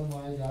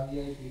ബലമുള്ളതുമായ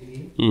ജാതിയായി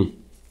തീരുകയും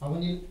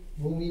അവനിൽ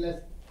ഭൂമിയിലെ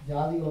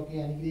ജാതികളൊക്കെ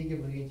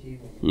അനുഗ്രഹിക്കപ്പെടുകയും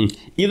ചെയ്യുന്നു.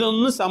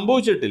 ഇതൊന്നും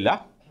സംഭവിച്ചിട്ടില്ല.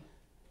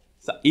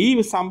 ഈ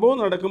സംഭവം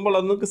നടക്കുമ്പോൾ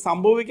അതൊക്കെ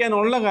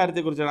സംഭവിക്കാനുള്ള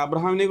കാര്യത്തെക്കുറിച്ചാണ്.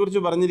 അബ്രഹാമിനെ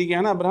കുറിച്ച്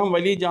പറഞ്ഞിരിക്കുകയാണ്. അബ്രഹാം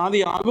വലിയ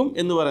ജാതിയാകും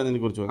എന്ന് പറയുന്നതിനെ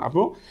കുറിച്ച്.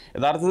 അപ്പോൾ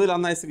യഥാർത്ഥത്തിൽ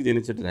അന്ന് ഐസക്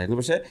ജനിച്ചിട്ടില്ലായിരുന്നു.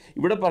 പക്ഷേ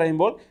ഇവിടെ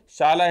പറയുമ്പോൾ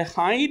shall I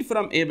hide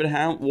from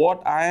Abraham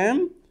what I am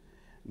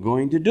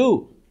going to do.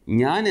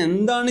 ഞാൻ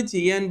എന്താണ്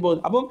ചെയ്യാൻ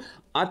പോകുന്നത്. അപ്പം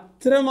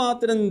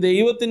അത്രമാത്രം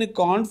ദൈവത്തിന്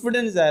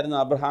കോൺഫിഡൻസ് ആയിരുന്നു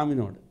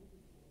അബ്രഹാമിനോട്.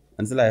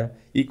 മനസ്സിലായോ?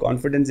 ഈ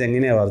കോൺഫിഡൻസ്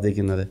എങ്ങനെയാണ്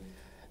വർദ്ധിക്കുന്നത്?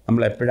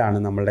 നമ്മളെപ്പോഴാണ്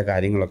നമ്മളുടെ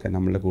കാര്യങ്ങളൊക്കെ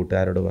നമ്മളുടെ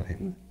കൂട്ടുകാരോട്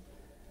പറയുന്നത്?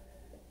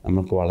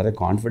 നമുക്ക് വളരെ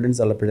കോൺഫിഡൻസ്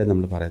ഉള്ളപ്പോഴേ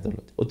നമ്മൾ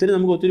പറയത്തുള്ളൂ.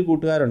 നമുക്ക് ഒത്തിരി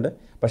കൂട്ടുകാരുണ്ട്,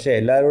 പക്ഷേ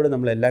എല്ലാവരോടും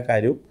നമ്മൾ എല്ലാ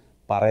കാര്യവും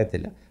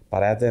പറയത്തില്ല.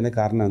 പറയാത്തതിന്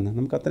കാരണം എന്നാൽ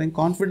നമുക്ക് അത്രയും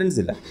കോൺഫിഡൻസ്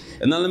ഇല്ല.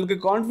 എന്നാൽ നമുക്ക്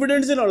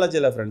കോൺഫിഡൻസിലുള്ള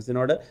ചില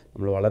ഫ്രണ്ട്സിനോട്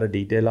നമ്മൾ വളരെ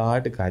ഡീറ്റെയിൽ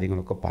ആയിട്ട്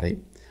കാര്യങ്ങളൊക്കെ പറയും.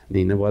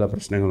 ഇന്ന പോലെ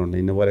പ്രശ്നങ്ങളുണ്ട്,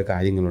 ഇന്ന പോലെ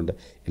കാര്യങ്ങളുണ്ട്,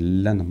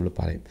 എല്ലാം നമ്മൾ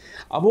പറയും.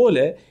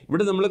 അതുപോലെ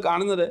ഇവിടെ നമ്മൾ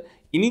കാണുന്നത്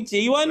ഇനി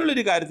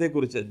ചെയ്യുവാനുള്ളൊരു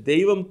കാര്യത്തെക്കുറിച്ച്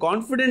ദൈവം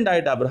കോൺഫിഡൻ്റ്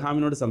ആയിട്ട്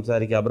അബ്രഹാമിനോട്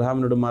സംസാരിക്കുക.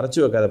 അബ്രഹാമിനോട് മറച്ചു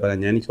വെക്കാതെ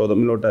പറയാം, ഞാൻ ഈ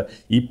സൊദോമിലോട്ട്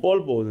ഇപ്പോൾ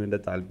പോകുന്നതിൻ്റെ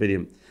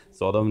താല്പര്യം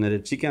സൊദോമിനെ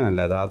രക്ഷിക്കാനല്ല,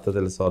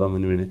 യഥാർത്ഥത്തിൽ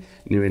സൊദോമിന്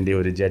വേണ്ടി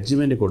ഒരു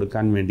ജഡ്ജ്മെൻറ്റ്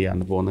കൊടുക്കാൻ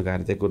വേണ്ടിയാണ് പോകുന്ന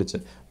കാര്യത്തെക്കുറിച്ച്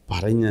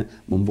പറഞ്ഞ്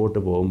മുമ്പോട്ട്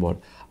പോകുമ്പോൾ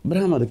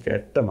അബ്രഹാം അത്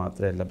കേട്ട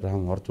മാത്രമല്ല,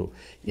 അബ്രഹാം ഓർത്തു,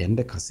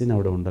 എൻ്റെ കസിൻ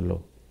അവിടെ ഉണ്ടല്ലോ,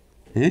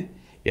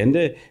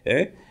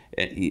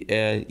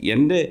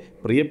 എൻ്റെ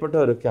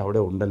പ്രിയപ്പെട്ടവരൊക്കെ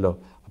അവിടെ ഉണ്ടല്ലോ.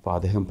 അപ്പോൾ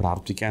അദ്ദേഹം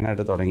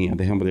പ്രാർത്ഥിക്കാനായിട്ട് തുടങ്ങി.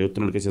 അദ്ദേഹം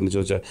ദൈവത്തിനോട് ചെന്ന്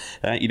ചോദിച്ച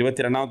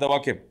 22-ാമത്തെ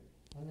വാക്യം,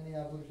 അങ്ങനെ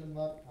ആ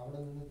പുരുഷന്മാർ അവിടെ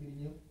നിന്ന്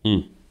തിരിഞ്ഞു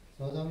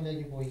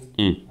സൊദോമിലേക്ക് പോയി.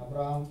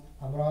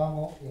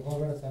 അബ്രഹാമോ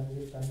യഹോവയുടെ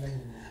സന്നിധിയിൽ തന്നെ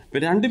നിന്നു.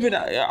 രണ്ടുപേർ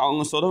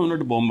അങ്ങ്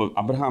സൊദോമിലോട്ട് പോകുമ്പോൾ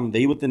അബ്രഹാം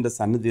ദൈവത്തിൻ്റെ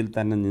സന്നിധിയിൽ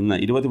തന്നെ നിന്ന്.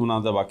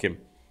 23-ാമത്തെ വാക്യം,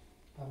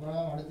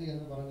 അബ്രഹാം അടുത്ത്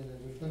എന്ന് പറഞ്ഞത്,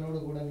 ദുഷ്ടനോട്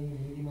കൂടെ നീ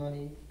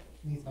നീതിമാനെ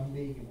നീ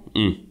സംഗ്രഹിക്കുന്നു.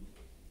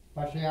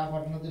 പക്ഷേ ആ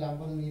പട്ടണത്തിൽ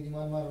 50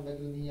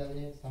 നീതിമാന്മാരുണ്ടെങ്കിൽ നീ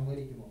അതിനെ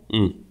സംഹരിക്കുമോ?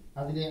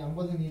 അതിലെ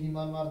 50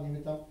 നീതിമാന്മാർ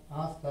നിമിത്തം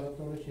ആ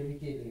സ്ഥലത്തോട്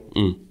ക്ഷമിക്കുകയില്ലയോ?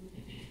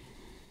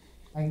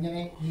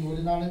 അങ്ങനെ നീ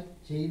ഒരു നാൾ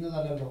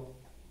ചെയ്യുന്നതല്ലോ.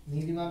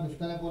 നീതിമാൻ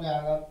ദുഷ്ടനെ പോലെ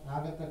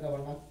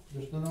ആകത്തക്കവണ്ണം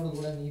ദുഷ്ടനോട്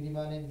കൂടെ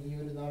നീതിമാനെ നീ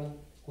ഒരു നാളും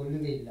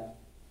കൊല്ലുകയില്ല.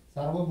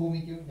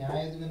 സർവഭൂമിക്കും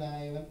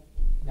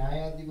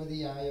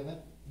ന്യായാധിപതിയായവൻ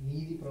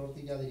നീതി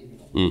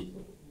പ്രവർത്തിക്കാതിരിക്കുന്നു.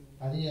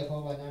 അതിന്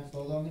യഹോവ, ഞാൻ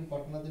സൊദോമിൽ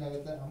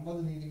പട്ടണത്തിനകത്ത്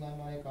 50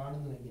 നീതിമാന്മാരെ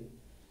കാണുന്നുവെങ്കിൽ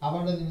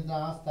അവരുടെ നിമിത്തം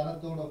ആ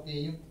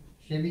സ്ഥലത്തോടൊക്കെയും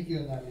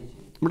ക്ഷമിക്കുമെന്ന് അറിയിച്ചു.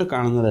 ഇവിടെ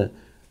കാണുന്നത്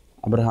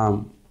അബ്രഹാം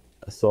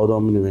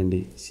സൊദോമിന് വേണ്ടി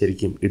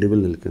ശരിക്കും ഇടിവിൽ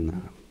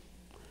നിൽക്കുന്നതാണ്.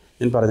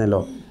 ഞാൻ പറഞ്ഞല്ലോ,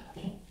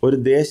 ഒരു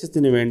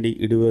ദേശത്തിന് വേണ്ടി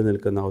ഇടിവിൽ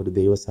നിൽക്കുന്ന ഒരു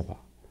ദൈവസഭ,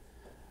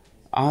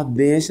 ആ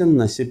ദേശം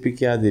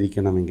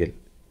നശിപ്പിക്കാതിരിക്കണമെങ്കിൽ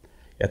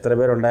എത്ര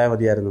പേരുണ്ടായാൽ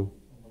മതിയായിരുന്നു?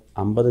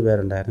 50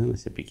 പേരുണ്ടായിരുന്നു,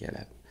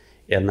 നശിപ്പിക്കാനായിരുന്നു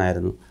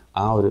എന്നായിരുന്നു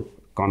ആ ഒരു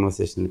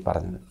കോൺവെർസേഷനിൽ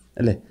പറഞ്ഞത്,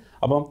 അല്ലേ?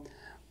 അപ്പം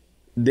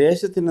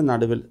ദേശത്തിൻ്റെ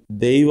നടുവിൽ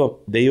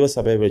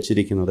ദൈവസഭയെ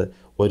വെച്ചിരിക്കുന്നത്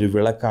ഒരു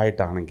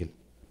വിളക്കായിട്ടാണെങ്കിൽ,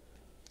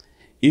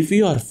 if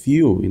you are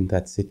few in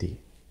that city,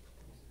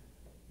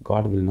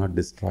 God will not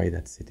destroy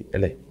that city,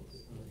 അല്ലേ?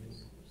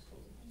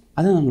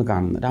 അത് നമ്മൾ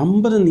കാണുന്നത്.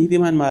 50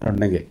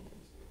 നീതിമാന്മാരുണ്ടെങ്കിൽ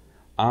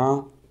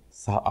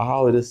ആ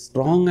ഒരു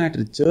സ്ട്രോങ്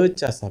ആയിട്ടൊരു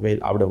ചേർച്ച് ആ സഭയിൽ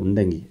അവിടെ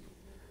ഉണ്ടെങ്കിൽ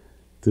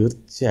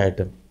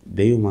തീർച്ചയായിട്ടും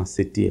ദൈവം ആ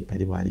സിറ്റിയെ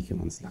പരിപാലിക്കും.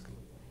 മനസ്സിലാക്കണം.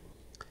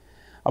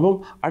 അപ്പം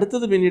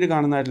അടുത്തത് പിന്നീട്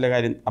കാണുന്നതായിട്ടുള്ള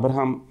കാര്യം,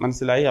 അബ്രഹാം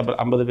മനസ്സിലായി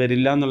 50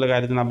 പേരില്ല എന്നുള്ള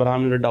കാര്യത്തിന്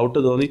അബ്രഹാമിനൊരു ഡൗട്ട്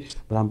തോന്നി.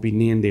 അബ്രഹാം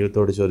പിന്നെയും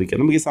ദൈവത്തോട് ചോദിക്കുക.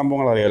 നമുക്ക് ഈ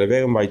സംഭവങ്ങൾ അറിയാമല്ലോ,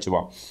 വേഗം വായിച്ചു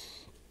പോവാം.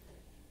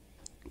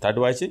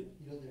 താട്ട് വായിച്ച്.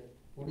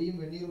 പൊടിയും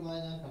വെണ്ണീറുമായ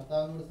ഞാൻ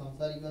കർത്താവിനോട്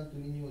സംസാരിക്കാൻ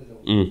തുനിഞ്ഞുവല്ലോ.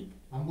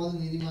 50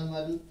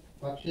 നീതിമാന്മാരിൽ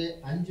പക്ഷേ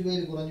 5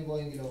 പേര് കുറഞ്ഞു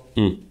പോയെങ്കിലോ?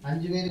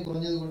 5 പേര്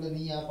കുറഞ്ഞത് കൊണ്ട്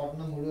നീ ആ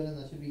പട്ടണം മുഴുവനും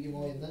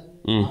നശിപ്പിക്കുമോ എന്ന്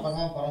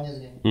അബ്രഹാം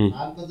പറഞ്ഞതിന്,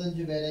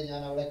 45 പേരെ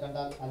ഞാൻ അവിടെ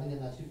കണ്ടാൽ അതിനെ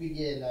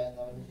നശിപ്പിക്കുകയില്ല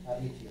എന്ന് അവൻ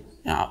അറിയിച്ചു.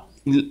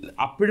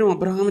 അപ്പോഴും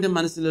അബ്രഹാമിന്റെ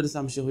മനസ്സിലൊരു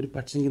സംശയം, ഒരു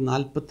പക്ഷെങ്കിൽ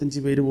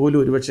 45 പേര് പോലും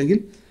ഒരു പക്ഷെങ്കിൽ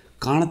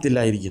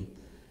കാണത്തില്ലായിരിക്കും.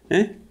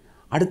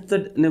 അടുത്ത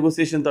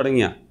നെഗോസിയേഷൻ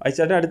തുടങ്ങിയ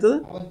അയച്ചാട്ടെ അടുത്തത്.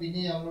 അവൻ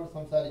പിന്നെ അവനോട്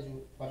സംസാരിച്ചു,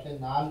 പക്ഷേ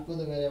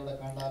 40 പേരെ അവിടെ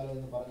കണ്ടാലോ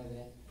എന്ന്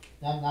പറഞ്ഞതിന്,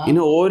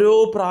 ഇനി ഓരോ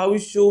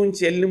പ്രാവശ്യവും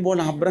ചെല്ലുമ്പോൾ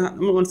അബ്രഹാം,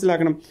 നമ്മൾ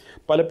മനസ്സിലാക്കണം,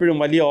 പലപ്പോഴും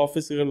വലിയ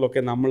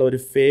ഓഫീസുകളിലൊക്കെ നമ്മൾ ഒരു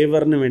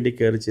ഫേവറിന് വേണ്ടി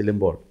കയറി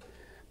ചെല്ലുമ്പോൾ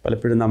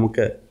പലപ്പോഴും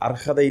നമുക്ക്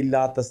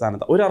അർഹതയില്ലാത്ത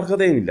സ്ഥാനത്ത്,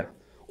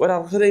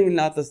 ഒരർഹതയും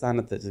ഇല്ലാത്ത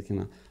സ്ഥാനത്ത്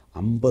ചോദിക്കുന്ന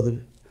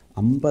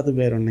 50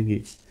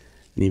 പേരുണ്ടെങ്കിൽ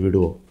നീ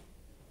വിടുവോ?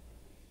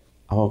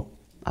 അപ്പോൾ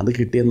അത്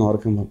കിട്ടിയെന്ന്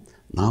ഓർക്കുമ്പം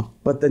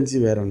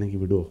 45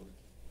 പേരുണ്ടെങ്കിൽ വിടുവോ?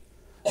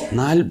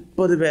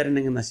 40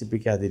 പേരുണ്ടെങ്കിൽ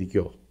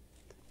നശിപ്പിക്കാതിരിക്കുമോ?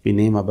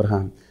 പിന്നെയും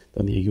അബ്രഹാം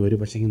തോന്നി, ഒരു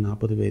പക്ഷേങ്കിൽ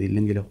 40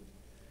 പേരില്ലെങ്കിലോ,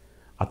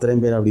 അത്രയും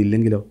പേര് അവിടെ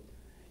ഇല്ലെങ്കിലോ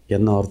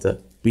എന്നോർത്ത്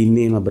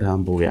പിന്നെയും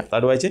അബ്രഹാം പോവുക.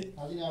 താട് വായിച്ചേ.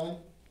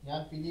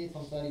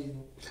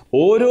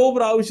 ഓരോ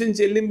പ്രാവശ്യം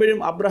ചെല്ലുമ്പോഴും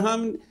Abraham,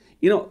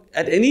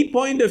 at any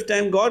point of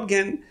time God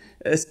can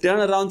turn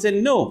around and say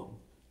no.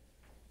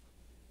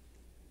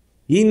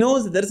 He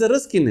knows there is a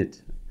risk in it.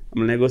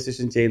 നമ്മൾ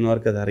നെഗോസിയേഷൻ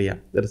ചെയ്യുന്നവർക്ക് അതറിയാം,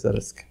 there is a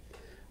risk,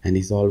 and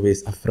he's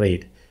always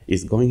afraid.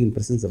 He's going in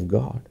presence of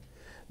God.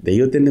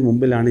 ദൈവത്തിൻ്റെ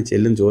മുമ്പിലാണ്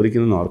ചെല്ലും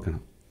ചോദിക്കുന്നതെന്ന്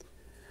ഓർക്കണം.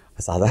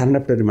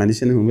 സാധാരണപ്പെട്ട ഒരു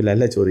മനുഷ്യന്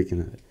മുമ്പിലല്ല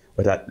ചോദിക്കുന്നത്,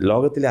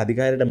 ലോകത്തിലെ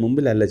അധികാരിയുടെ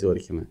മുമ്പിലല്ല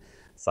ചോദിക്കുന്നത്,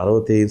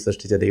 സർവ്വത്തെയും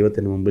സൃഷ്ടിച്ച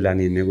ദൈവത്തിന്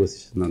മുമ്പിലാണ് ഈ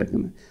നെഗോസിയേഷൻ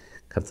നടക്കുന്നത്.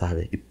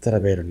 കർത്താവേ, ഇത്ര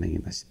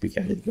പേരുണ്ടെങ്കിൽ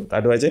നശിപ്പിക്കാതിരിക്കും.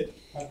 താട്ട് വായിച്ചേ.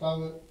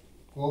 കർത്താവ്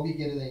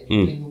കോപിക്കരുതേ,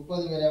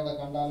 30 പേരെ അവിടെ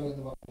കണ്ടാലോ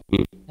എന്ന്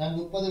പറഞ്ഞു. ഞാൻ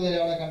 30 പേരെ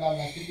അവിടെ കണ്ടാൽ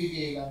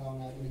നശിപ്പിക്കുകയില്ല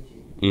എന്ന് വിളിച്ചു.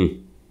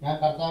 ഞാൻ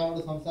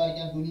കർത്താവിനോട്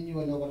സംസാരിക്കാൻ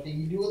തുനിഞ്ഞുവല്ലോ, പക്ഷെ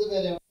 20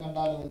 പേരെ അവിടെ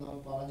കണ്ടാലോ എന്ന് അവൻ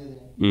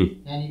പറഞ്ഞതിന്,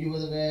 ഞാൻ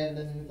 20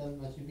 പേരുടെ നിമിത്തം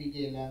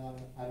നശിപ്പിക്കുകയില്ല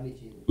എന്നാണ് അരുളി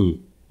ചെയ്തത്.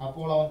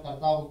 അപ്പോൾ അവൻ,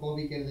 കർത്താവ്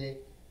കോപിക്കരുതേ,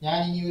 ഞാൻ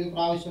ഇനി ഒരു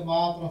പ്രാവശ്യം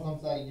മാത്രം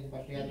സംസാരിക്കും,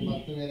 പക്ഷേ അത്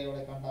 10 പേരെ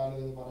അവിടെ കണ്ടാലോ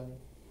എന്ന് പറഞ്ഞു.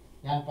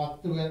 ഞാൻ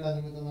 10 പേരുടെ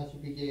നിമിത്തം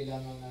നശിപ്പിക്കുകയില്ല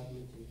എന്നാണ്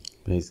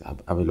അരുളിച്ചെയ്തത്.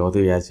 അപ്പോൾ ലോത്ത്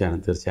വിചാരിച്ചാണ്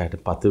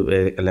തീർച്ചയായിട്ടും 10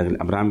 പേര്, അല്ലെങ്കിൽ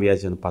അബ്രഹാം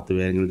വിചാരിച്ചാണ് 10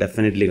 പേരെങ്കിലും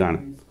ഡെഫിനറ്റ്ലി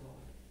കാണും.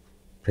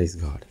 Praise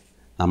God.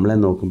 നമ്മളെ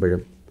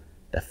നോക്കുമ്പോഴും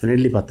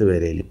ഡെഫിനറ്റ്ലി 10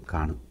 പേരെയും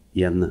കാണും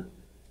എന്ന്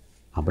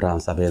അബ്രഹാം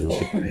സഭയെ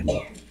നോക്കി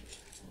പറയുമ്പോൾ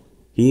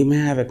he may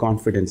have A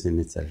confidence in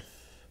it self.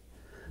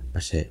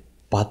 പക്ഷേ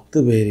 10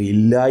 പേര്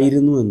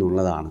ഇല്ലായിരുന്നു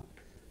എന്നുള്ളതാണ്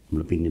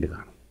നമ്മൾ പിന്നീട്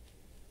കാണും,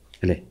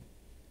 അല്ലേ?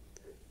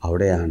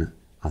 അവിടെയാണ്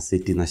ആ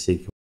സിറ്റി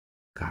നശിക്കും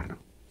കാരണം.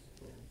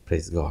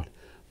 Praise God.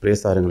 പ്രിയ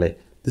സഹോദരങ്ങളെ,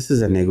 this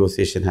is A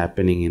negotiation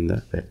happening in the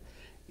world.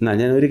 എന്നാൽ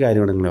ഞാൻ ഒരു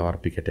കാര്യം കൂടെ നിങ്ങളെ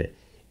ഓർപ്പിക്കട്ടെ.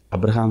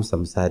 അബ്രഹാം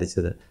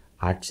സംസാരിച്ചത്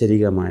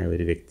ആക്ഷരികമായ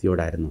ഒരു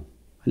വ്യക്തിയോടായിരുന്നു?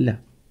 അല്ല.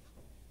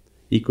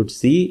 ഈ കുഡ്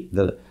സീ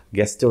ദ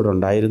ഗസ്റ്റ് അവിടെ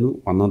ഉണ്ടായിരുന്നു,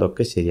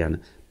 വന്നതൊക്കെ ശരിയാണ്.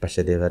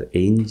 പക്ഷേ ദേ വർ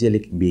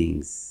angelic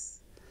beings.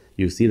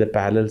 You see the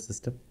parallel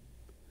system.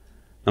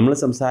 നമ്മൾ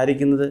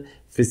സംസാരിക്കുന്നത്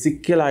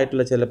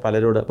ഫിസിക്കലായിട്ടുള്ള ചില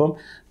പലരോട്. അപ്പം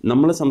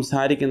നമ്മൾ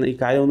സംസാരിക്കുന്ന ഈ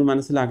കാര്യം ഒന്ന്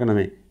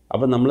മനസ്സിലാക്കണമേ.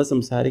 അപ്പം നമ്മൾ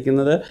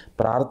സംസാരിക്കുന്നത്,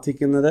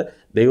 പ്രാർത്ഥിക്കുന്നത്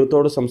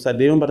ദൈവത്തോട്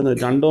ദൈവം പറയുന്നത്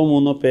 2 or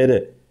 3 പേര്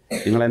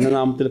നിങ്ങൾ എൻ്റെ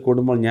നാമത്തിൽ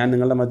കൂടുമ്പോൾ ഞാൻ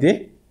നിങ്ങളുടെ മധ്യേ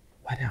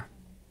വരാം.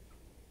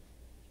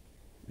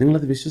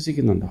 നിങ്ങളത്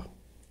വിശ്വസിക്കുന്നുണ്ടോ?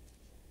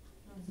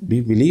 Do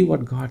you believe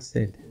what God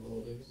said?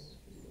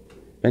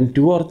 When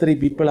 2 or 3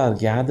 people are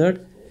gathered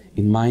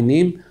in my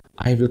name,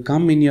 I will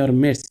come in your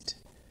midst.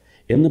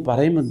 എന്ന്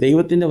പറയുമ്പോൾ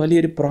ദൈവത്തിൻ്റെ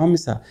വലിയൊരു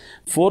പ്രോമിസാണ്.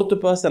 4th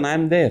person, I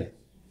am there.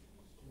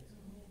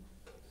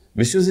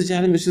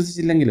 വിശ്വസിച്ചാലും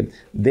വിശ്വസിച്ചില്ലെങ്കിലും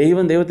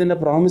ദൈവത്തിൻ്റെ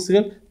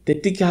പ്രോമിസുകൾ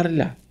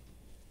തെറ്റിക്കാറില്ല.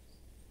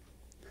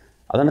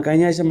 അതാണ്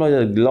കഴിഞ്ഞ ആഴ്ച നമ്മൾ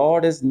പറഞ്ഞത്,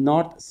 Lord is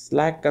not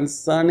slack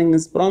concerning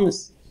his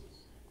promise.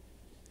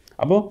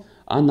 അപ്പോൾ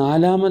ആ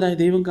 4ാമതായി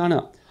ദൈവം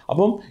കാണുക.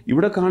 അപ്പം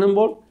ഇവിടെ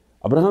കാണുമ്പോൾ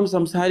അബ്രഹാം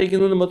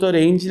സംസാരിക്കുന്നത് മൊത്തം ഒരു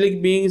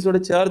ഏഞ്ചലിക് ബീയിങ്സോട്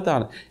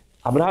ചേർത്താണ്.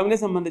 അബ്രഹാമിനെ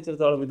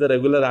സംബന്ധിച്ചിടത്തോളം ഇത്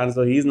റെഗുലർ ആണ്.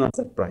 So he is not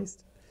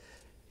surprised.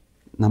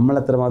 നമ്മൾ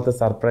എത്രമാത്രം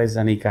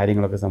സർപ്രൈസ്ഡാണ് ഈ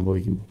കാര്യങ്ങളൊക്കെ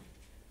സംഭവിക്കുമ്പോൾ.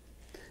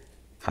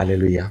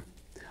 ഹല്ലേലൂയ.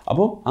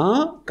 അപ്പോൾ ആ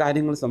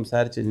കാര്യങ്ങൾ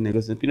സംസാരിച്ച്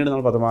നെഗോസിയേഷൻ പിന്നീട്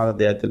നമ്മൾ 10ാം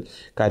അധ്യായത്തിൽ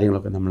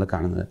കാര്യങ്ങളൊക്കെ നമ്മൾ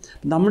കാണുന്നത്.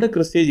 നമ്മുടെ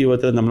ക്രിസ്തീയ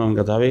ജീവിതത്തിൽ നമ്മൾ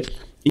കർത്താവേ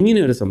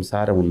ഇങ്ങനെയൊരു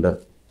സംസാരമുണ്ട്,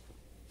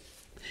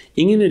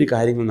 ഇങ്ങനെയൊരു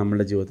കാര്യങ്ങൾ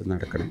നമ്മുടെ ജീവിതത്തിൽ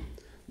നടക്കണം,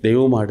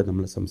 ദൈവവുമായിട്ട്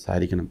നമ്മൾ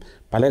സംസാരിക്കണം.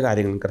 പല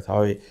കാര്യങ്ങളും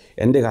കർത്താവേ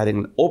എൻ്റെ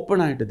കാര്യങ്ങൾ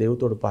ഓപ്പണായിട്ട്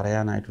ദൈവത്തോട്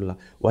പറയാനായിട്ടുള്ള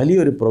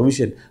വലിയൊരു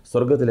പ്രൊവിഷൻ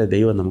സ്വർഗത്തിലെ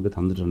ദൈവം നമുക്ക്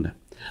തന്നിട്ടുണ്ട്.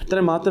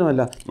 അത്രയും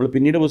മാത്രമല്ല, നമ്മൾ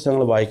പിന്നീട്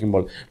പുസ്തകങ്ങൾ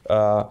വായിക്കുമ്പോൾ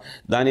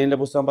ദാനിയേലിൻ്റെ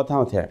പുസ്തകം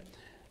 10ാം അധ്യായം,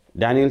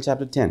 ഡാനിയേൽ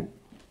ചാപ്റ്റർ 10,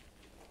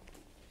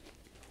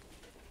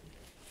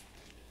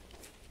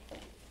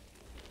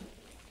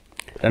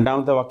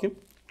 രണ്ടാമത്തെ വാക്യം.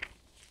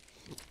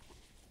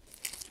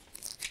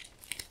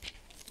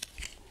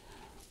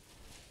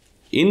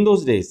 In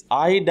those days,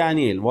 I,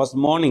 Daniel, was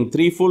mourning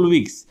 3 full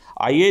weeks.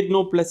 I ate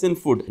no pleasant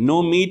food, no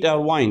meat or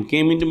wine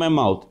came into my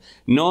mouth,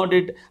 nor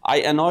did I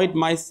anoint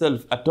myself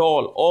at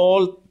all.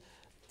 All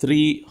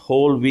 3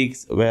 whole weeks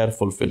were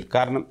fulfilled.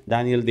 കാരണം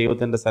Daniel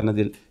ദൈവത്തിൻ്റെ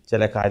സന്നിധിയിൽ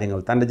ചില കാര്യങ്ങൾ,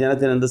 തൻ്റെ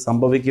ജനത്തിന് എന്ത്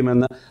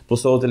സംഭവിക്കുമെന്ന്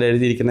പുസ്തകത്തിൽ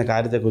എഴുതിയിരിക്കുന്ന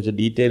കാര്യത്തെക്കുറിച്ച്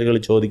ഡീറ്റെയിലുകൾ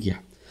ചോദിക്കുക.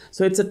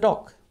 So it's A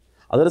talk.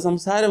 അതൊരു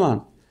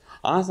സംസാരമാണ്.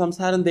 ആ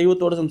സംസാരം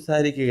ദൈവത്തോട്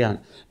സംസാരിക്കുകയാണ്.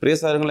 പ്രിയ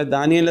സഹോദരങ്ങളെ,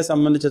 ദാനിയേലിനെ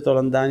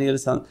സംബന്ധിച്ചിടത്തോളം ദാനിയേൽ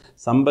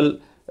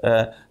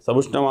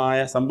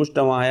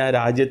സമ്പുഷ്ടമായ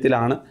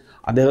രാജ്യത്തിലാണ്.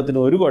 അദ്ദേഹത്തിന്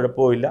ഒരു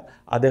കുഴപ്പമില്ല.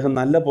 അദ്ദേഹം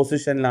നല്ല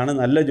പൊസിഷനിലാണ്,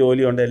 നല്ല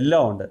ജോലിയുണ്ട്,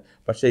 എല്ലാം ഉണ്ട്.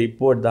 പക്ഷേ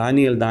ഇപ്പോൾ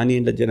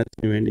ദാനിയേലിൻ്റെ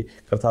ജനത്തിന് വേണ്ടി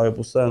കർത്താവ്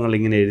പുസ്തകങ്ങൾ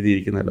ഇങ്ങനെ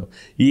എഴുതിയിരിക്കുന്നല്ലോ.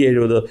 ഈ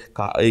 70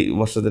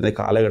 വർഷത്തിൻ്റെ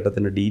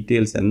കാലഘട്ടത്തിൻ്റെ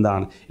ഡീറ്റെയിൽസ്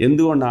എന്താണ്,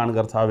 എന്തുകൊണ്ടാണ്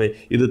കർത്താവ്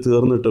ഇത്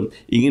തീർന്നിട്ടും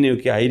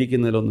ഇങ്ങനെയൊക്കെ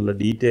ആയിരിക്കുന്നല്ലോ എന്നുള്ള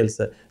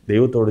ഡീറ്റെയിൽസ്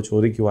ദൈവത്തോട്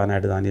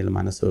ചോദിക്കുവാനായിട്ട് ദാനിയേൽ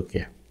മനസ്സ്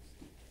വയ്ക്കുകയാണ്.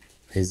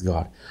 Praise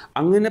God.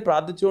 അങ്ങനെ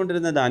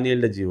പ്രാർത്ഥിച്ചുകൊണ്ടിരുന്ന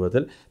ദാനിയേലിൻ്റെ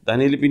ജീവിതത്തിൽ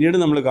ദാനിയേൽ പിന്നീട്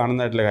നമ്മൾ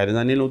കാണുന്നതായിട്ടുള്ള കാര്യം,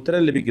 ദാനിയേലിന്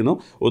ഉത്തരം ലഭിക്കുന്നു.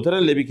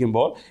 ഉത്തരം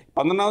ലഭിക്കുമ്പോൾ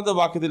 12ാമത്തെ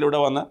വാക്യത്തിലൂടെ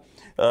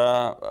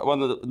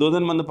വന്നത്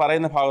ദൂതൻ വന്ന്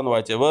പറയുന്ന ഭാഗം എന്ന്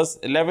വായിച്ചത്, വേഴ്സ്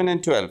 11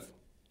 and 12.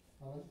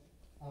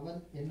 അവൻ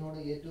എന്നോട്,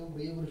 ഏറ്റവും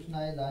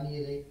പ്രിയപുരുഷനായ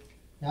ദാനിയേലേ,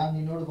 ഞാൻ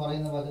നിന്നോട്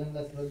പറയുന്ന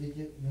വചനങ്ങളെ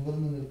ശ്രദ്ധിച്ച്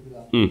നിവർന്നു നിൽക്കുക.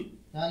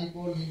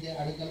 ഞാനിപ്പോൾ നിന്റെ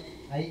അടുക്കൽ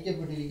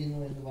ഐക്യപ്പെട്ടിരിക്കുന്നു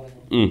എന്ന്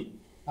പറഞ്ഞു.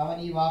 അവൻ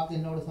ഈ വാക്ക്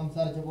എന്നോട്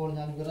സംസാരിച്ചപ്പോൾ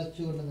ഞാൻ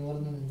വിറച്ചുകൊണ്ട്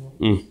നിവർന്നു നിന്നു.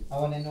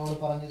 അവൻ എന്നോട്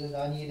പറഞ്ഞത്,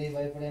 ദാനിയേലേ,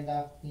 ഭയപ്പെടേണ്ട.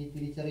 നീ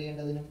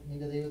തിരിച്ചറിയേണ്ടതിനും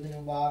നിന്റെ ദൈവത്തിന്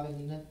മുമ്പാകെ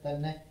നിന്നെ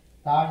തന്നെ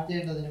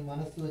താഴ്ത്തേണ്ടതിനും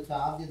മനസ്സ് വെച്ച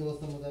ആദ്യ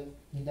ദിവസം മുതൽ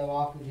നിന്റെ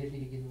വാക്ക്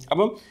കേട്ടിരിക്കുന്നു.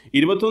 അപ്പം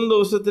 21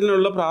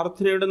 ദിവസത്തിനുള്ള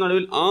പ്രാർത്ഥനയുടെ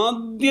നടുവിൽ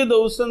ആദ്യ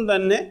ദിവസം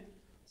തന്നെ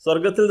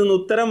സ്വർഗത്തിൽ നിന്ന്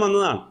ഉത്തരം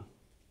വന്നതാണ്.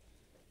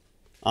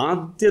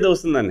 ആദ്യ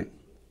ദിവസം തന്നെ.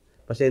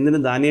 പക്ഷെ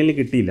എന്തിനും ദാനിയേലിന്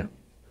കിട്ടിയില്ല.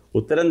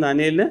 ഉത്തരം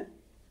ദാനിയേലിന്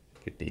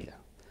കിട്ടിയില്ല.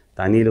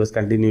 Daniel was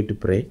continue to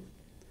pray.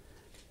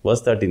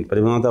 Verse 13,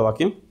 13ാമത്തെ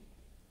വാക്യം.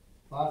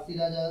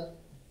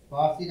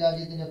 പാർസി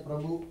രാജ്യത്തിന്റെ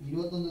പ്രഭു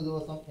 21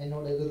 ദിവസം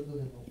എന്നോട് എതിർത്തു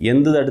നിന്നു.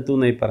 എന്ത് തടുത്തു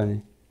എന്നായി പറഞ്ഞേ?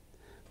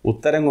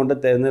 ഉത്തരം കൊണ്ട്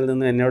തരുന്നതിൽ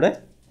നിന്ന് എന്നോട്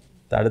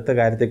തടുത്ത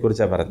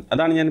കാര്യത്തെക്കുറിച്ചാണ് പറഞ്ഞത്.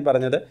 അതാണ് ഞാൻ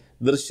പറഞ്ഞത്,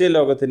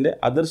 ദൃശ്യലോകത്തിൻ്റെ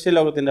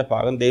അദൃശ്യലോകത്തിൻ്റെ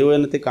ഭാഗം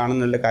ദൈവജനത്തിൽ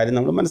കാണുന്നുള്ള കാര്യം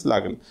നമ്മൾ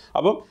മനസ്സിലാക്കണം.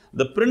 അപ്പം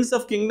the Prince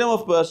of kingdom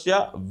of Persia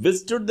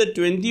വിസ്റ്റുഡ് the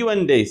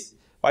 21 days.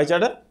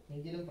 വായിച്ചാട്.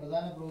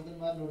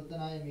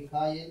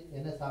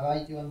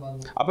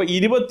 അപ്പം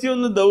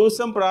 21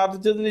 ദിവസം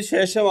പ്രാർത്ഥിച്ചതിന്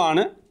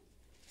ശേഷമാണ്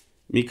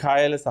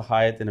മിഖായേൽ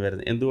സഹായത്തിന്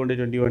വരുന്നത്. എന്തുകൊണ്ട്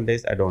 21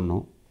 days? I don't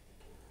know.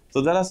 So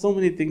there are so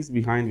many things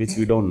behind which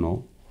we don't know.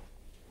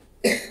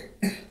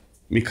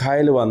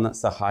 Mikhail വന്ന്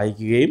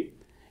സഹായിക്കുകയും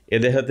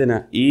ഇദ്ദേഹത്തിന്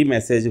ഈ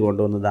മെസ്സേജ്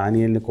കൊണ്ടുവന്ന്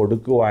ദാനിയേലിന്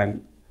കൊടുക്കുവാൻ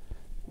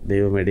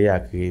ദൈവം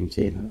ഇടയാക്കുകയും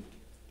ചെയ്യുന്നത്.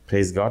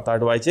 Praise God.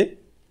 താഴോട്ട് വായിച്ച്,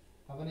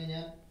 അവനെ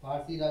ഞാൻ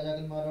പാർസി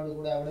രാജാക്കന്മാരോട്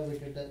കൂടെ അവിടെ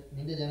വിട്ടിട്ട്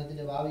നിന്റെ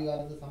ജനത്തിന്റെ ഭാവി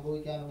കാലത്ത്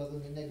സംഭവിക്കാനുള്ളത്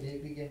നിന്നെ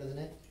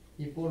ഗ്രഹിപ്പിക്കേണ്ടതിന്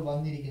ഇപ്പോൾ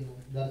വന്നിരിക്കുന്നു.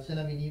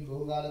 ദർശനം ഇനി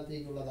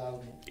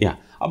ബഹുകാലത്തേക്കുള്ളതാകുന്നു.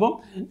 അപ്പം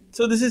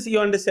so this is you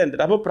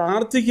understand. അപ്പോൾ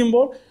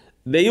പ്രാർത്ഥിക്കുമ്പോൾ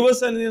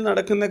ദൈവസന്നിധിയിൽ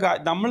നടക്കുന്ന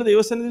നമ്മൾ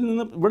ദൈവസന്നിധിയിൽ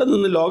നിന്ന് ഇവിടെ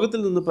നിന്ന് ലോകത്തിൽ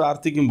നിന്ന്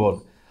പ്രാർത്ഥിക്കുമ്പോൾ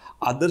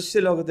അദൃശ്യ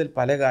ലോകത്തിൽ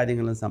പല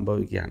കാര്യങ്ങളും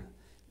സംഭവിക്കുകയാണ്.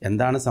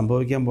 എന്താണ്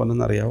സംഭവിക്കാൻ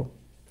പോകുന്നതെന്ന് അറിയാമോ?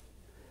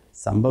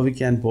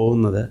 സംഭവിക്കാൻ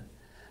പോകുന്നത്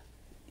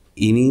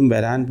ഇനിയും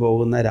വരാൻ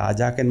പോകുന്ന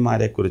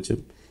രാജാക്കന്മാരെക്കുറിച്ചും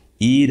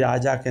ഈ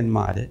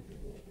രാജാക്കന്മാർ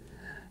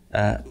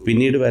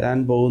പിന്നീട് വരാൻ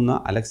പോകുന്ന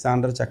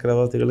അലക്സാണ്ടർ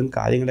ചക്രവർത്തികളും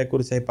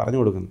കാര്യങ്ങളെക്കുറിച്ചായി പറഞ്ഞു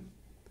കൊടുക്കുന്നു.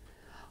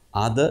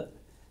 അത്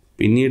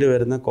പിന്നീട്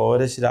വരുന്ന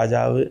കോരശ്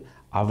രാജാവ്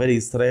അവർ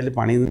ഇസ്രായേൽ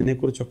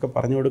പണിയുന്നതിനെക്കുറിച്ചൊക്കെ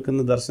പറഞ്ഞു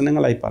കൊടുക്കുന്ന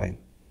ദർശനങ്ങളായി പറയും.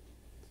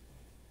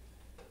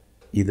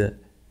 ഇത്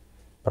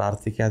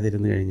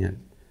പ്രാർത്ഥിക്കാതിരുന്നു കഴിഞ്ഞാൽ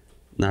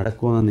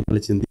നടക്കുമെന്ന് നിങ്ങൾ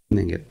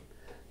ചിന്തിക്കുന്നെങ്കിൽ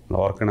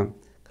ഓർക്കണം,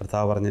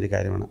 കർത്താവ് പറഞ്ഞൊരു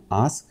കാര്യമാണ്,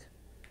 ask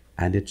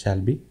and it shall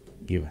be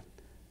given,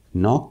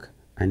 നോക്ക്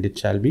and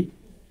it shall be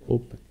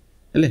open.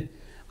 അല്ലേ?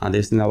 ആ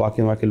ദേശത്തിൻ്റെ ആ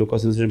വാക്യം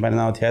ലൂക്കോസിന്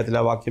 14 അധ്യായത്തിലെ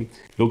ആ വാക്യം,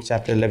 ലൂക്ക്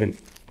ചാപ്റ്റർ 11.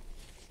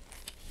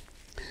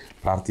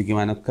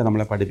 പ്രാർത്ഥിക്കുവാനൊക്കെ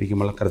നമ്മളെ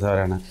പഠിപ്പിക്കുമ്പോൾ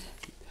കർത്താവാണ്.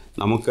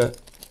 നമുക്ക്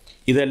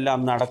ഇതെല്ലാം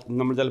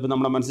നമ്മൾ ചിലപ്പോൾ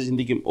നമ്മുടെ മനസ്സിൽ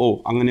ചിന്തിക്കും, ഓ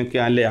അങ്ങനെയൊക്കെ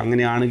അല്ലേ,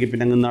 അങ്ങനെയാണെങ്കിൽ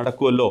പിന്നെ അങ്ങ്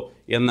നടക്കുമല്ലോ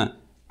എന്ന്.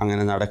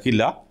 അങ്ങനെ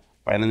നടക്കില്ല.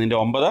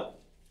 11:9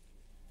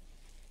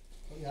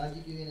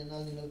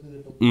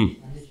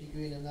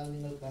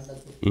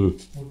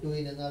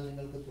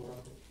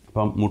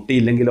 അപ്പം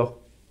മുട്ടിയില്ലെങ്കിലോ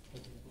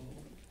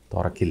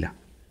തുറക്കില്ല,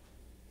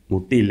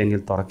 മുട്ടിയില്ലെങ്കിൽ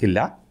തുറക്കില്ല,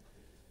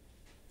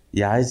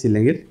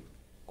 യാചിച്ചില്ലെങ്കിൽ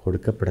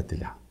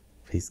കൊടുക്കപ്പെടത്തില്ല.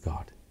 Praise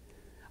God.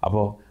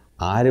 അപ്പോൾ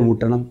ആര്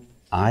മുട്ടണം,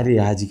 ആര്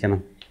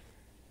യാചിക്കണം?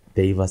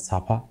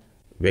 ദൈവസഭ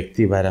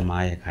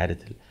വ്യക്തിപരമായ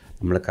കാര്യത്തിൽ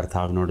നമ്മൾ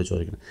കർത്താവിനോട്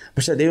ചോദിക്കണം.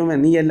 പക്ഷേ ദൈവമേ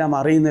നീ എല്ലാം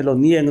അറിയുന്നല്ലോ,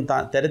 നീ അങ്ങ്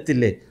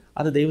തരത്തില്ലേ?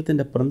 അത്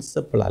ദൈവത്തിൻ്റെ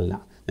പ്രിൻസിപ്പിളല്ല.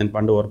 ഞാൻ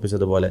പണ്ട്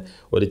ഓർപ്പിച്ചതുപോലെ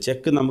ഒരു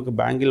ചെക്ക് നമുക്ക്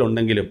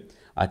ബാങ്കിലുണ്ടെങ്കിലും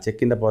ആ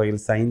ചെക്കിൻ്റെ പുറകിൽ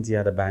സൈൻ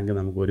ചെയ്യാതെ ബാങ്ക്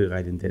നമുക്ക് ഒരു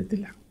കാര്യം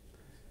തരത്തില്ല.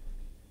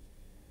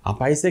 ആ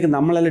പൈസയ്ക്ക്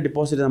നമ്മളല്ല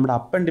ഡിപ്പോസിറ്റ്, നമ്മുടെ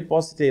അപ്പൻ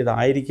ഡിപ്പോസിറ്റ്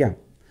ചെയ്തായിരിക്കാം,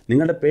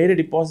 നിങ്ങളുടെ പേര്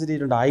ഡിപ്പോസിറ്റ്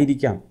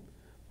ചെയ്തിട്ടുണ്ടായിരിക്കാം.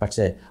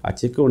 പക്ഷേ ആ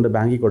ചെക്ക് കൊണ്ട്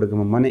ബാങ്കിൽ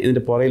കൊടുക്കുമ്പോൾ മോനെ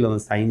ഇതിൻ്റെ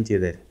പുറകിലൊന്ന് സൈൻ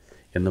ചെയ്തേര്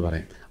എന്ന്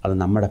പറയും. അത്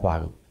നമ്മുടെ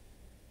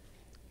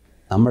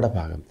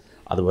ഭാഗം.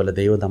 അതുപോലെ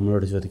ദൈവം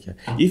നമ്മളോട് ചോദിക്കുക,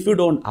 if you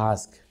don't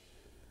ask,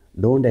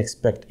 don't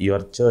expect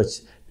your church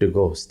to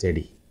go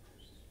study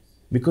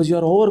because you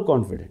are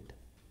overconfident.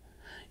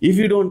 If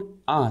you don't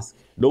ask,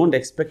 don't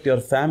expect your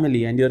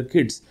family and your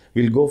kids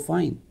will go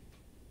fine.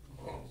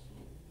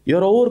 You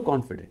are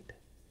overconfident.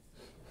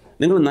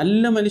 നിങ്ങൾ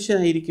നല്ല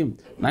മനുഷ്യനായിരിക്കും,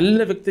 നല്ല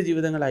വ്യക്തി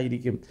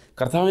ജീവിതങ്ങളായിരിക്കും,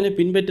 കർത്താവിനെ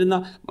പിൻപറ്റുന്ന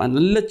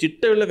നല്ല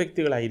ചിട്ടയുള്ള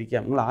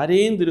വ്യക്തികളായിരിക്കാം, നിങ്ങൾ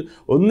ആരെയും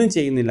ഒന്നും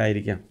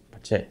ചെയ്യുന്നില്ലായിരിക്കാം.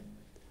 പക്ഷേ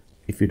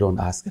if you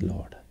don't ask the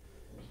Lord,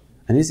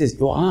 and he says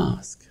you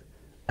ask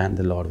and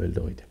the Lord will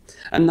do it.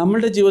 And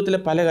നമ്മളുടെ ജീവിതത്തിലെ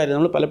പല കാര്യം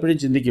നമ്മൾ പലപ്പോഴും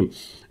ചിന്തിക്കും,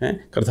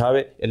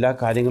 കർത്താവെ എല്ലാ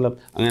കാര്യങ്ങളും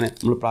അങ്ങനെ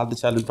നമ്മൾ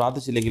പ്രാർത്ഥിച്ചാലും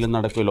പ്രാർത്ഥിച്ചില്ലെങ്കിലും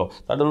നടക്കുമല്ലോ.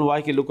 അത് നമ്മൾ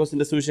വായിക്കും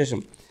ലൂക്കോസിൻ്റെ സുവിശേഷം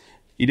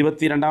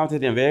 22-ാമത്തെ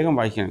അധ്യായം, വേഗം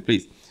വായിക്കണം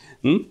പ്ലീസ്.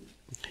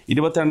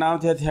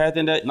 22-ാമത്തെ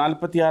അധ്യായത്തിൻ്റെ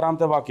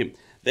 46-ാമത്തെ വാക്യം.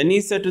 Then he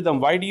said to them,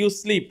 why do you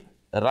sleep?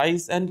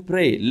 Rise and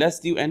pray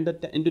lest you enter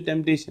into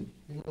temptation.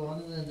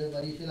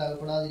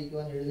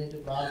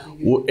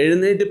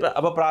 എഴുന്നേറ്റ്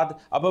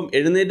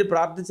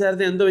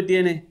പ്രാർത്ഥിച്ചായിരുന്നു എന്തോ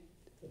പറ്റിയേനെ?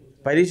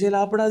 പരീക്ഷയിൽ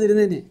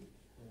ആപ്പെടാതിരുന്നേനെ.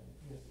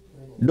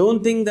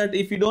 Don't think that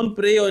if you don't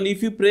pray or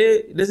if you pray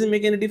it doesn't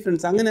make any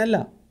difference. അങ്ങനെയല്ല.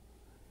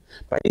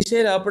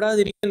 പരീക്ഷയിൽ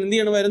ആപ്പെടാതിരിക്കാൻ എന്ത്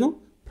ചെയ്യണമായിരുന്നു?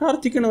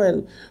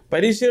 പ്രാർത്ഥിക്കണമായിരുന്നു.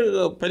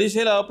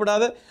 പരീക്ഷയിൽ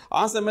ആപ്പെടാതെ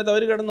ആ സമയത്ത്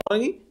അവർ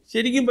കിടന്നുറങ്ങി,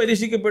 ശരിക്കും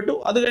പരീക്ഷിക്കപ്പെട്ടു.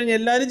 അത് കഴിഞ്ഞ്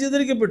എല്ലാവരും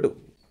ചിതറിക്കപ്പെട്ടു.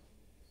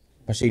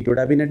 പക്ഷേ it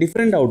would have been A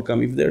different outcome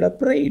if they would have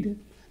prayed.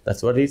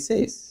 That's what it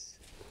says.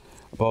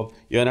 അപ്പോൾ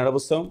യോനയുടെ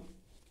പുസ്തകം,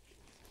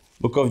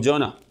 ബുക്ക് ഓഫ്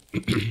ജോന,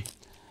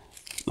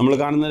 നമ്മൾ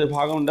കാണുന്നൊരു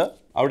ഭാഗമുണ്ട്.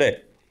 അവിടെ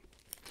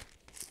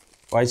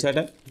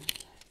വായിച്ചാട്ടെ.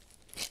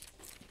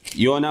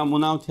 യോന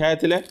 3-ാം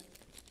അധ്യായത്തിലെ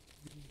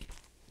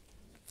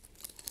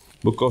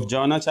book of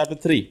Jonah chapter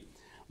 3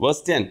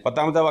 verse 10,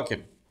 10-ാമത്തെ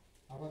വാക്യം.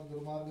 അവർ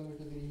ദുർമാർഗ്ഗം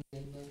വിട്ടു തിരിഞ്ഞു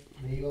എന്ന്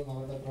ദൈവം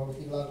അവരുടെ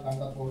പ്രവൃത്തികളാൽ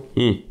കണ്ടപ്പോൾ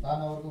താൻ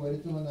അവർക്ക്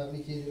വരുത്തുമെന്ന്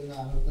അരുളി ചെയ്തിരുന്ന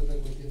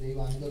അനർത്ഥത്തെക്കുറിച്ച്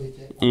ദൈവം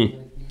അനുഭവിച്ച്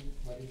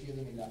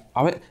വരുത്തിയതുമില്ല.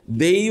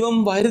 ദൈവം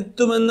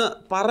വരുത്തുമെന്ന്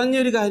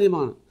പറഞ്ഞൊരു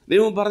കാര്യമാണ്.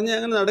 ദൈവം പറഞ്ഞാൽ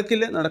അങ്ങനെ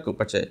നടക്കില്ല, നടക്കും.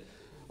 പക്ഷേ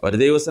ഒരു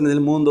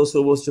ദൈവസന്നിധിയിൽ 3 ദിവസം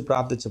ഉപവസിച്ച്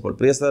പ്രാർത്ഥിച്ചപ്പോൾ,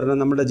 പ്രിയ സഹോദരനെ,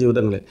 നമ്മുടെ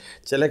ജീവിതങ്ങളിൽ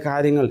ചില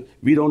കാര്യങ്ങൾ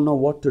we don't know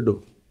what to do,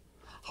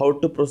 how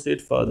to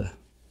proceed further.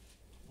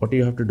 What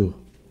you have to do?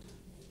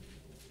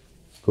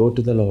 Go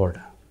to the Lord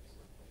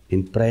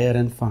in prayer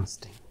and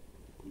fasting.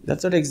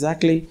 That's what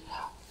exactly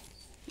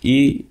ഈ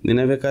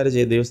നിനവേക്കാർ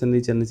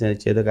ദൈവസന്നിധി ചെന്ന്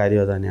ചെയ്ത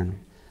കാര്യം അത് തന്നെയാണ്.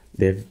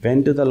 ദേ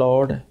വെന്റ് ടു ദ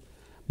ലോർഡ്.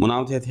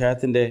 3-ാമത്തെ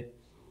അധ്യായത്തിൻ്റെ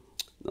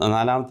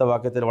 4-ാമത്തെ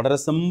വാക്യത്തിൽ വളരെ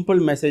സിമ്പിൾ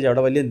മെസ്സേജ്.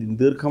 അവിടെ വലിയ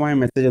ദീർഘമായ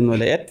മെസ്സേജ്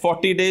ഒന്നുമില്ല. At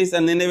 40 days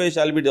and Nineveh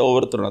shall be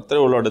overthrown. അത്രേ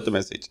ഉള്ളൂ അടുത്ത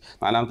മെസ്സേജ്.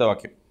 4-ാമത്തെ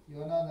വാക്യം.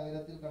 യോന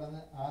നഗരത്തിൽ കടന്ന്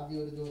ആദ്യ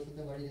ഒരു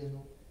ദിവസത്തെ വഴി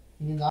ചെന്നു.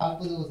 ഇനി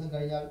 40 ദിവസം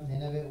കഴിഞ്ഞാൽ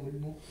നിനവെ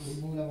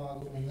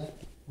ഉന്മൂലമാകും എന്ന്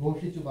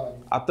ഘോഷിച്ചു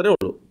പറഞ്ഞു. അത്രേ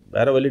ഉള്ളൂ.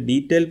 വേറെ വലിയ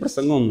ഡീറ്റെയിൽ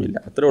പ്രസംഗമൊന്നുമില്ല,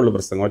 അത്രേ ഉള്ളൂ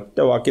പ്രസംഗം. ഒറ്റ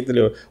വാക്യത്തിൽ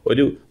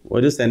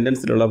ഒരു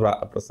സെൻറ്റൻസിലുള്ള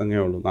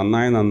പ്രസംഗമേ ഉള്ളൂ.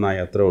 നന്നായി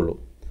അത്രേ ഉള്ളൂ.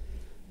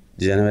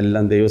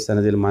 ജനമെല്ലാം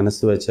ദൈവസന്നിധിയിൽ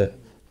മനസ്സ് വെച്ച്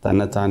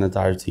തന്നെ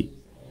താഴ്ത്തി,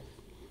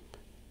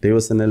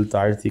 ദൈവസന്നിധിയിൽ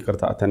താഴ്ത്തി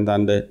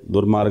തൻ്റെ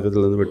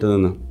ദുർമാർഗത്തിൽ നിന്ന്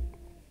വിട്ടുനിന്ന്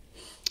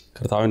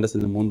കർത്താവിൻ്റെ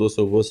സന്നിധിയിൽ 3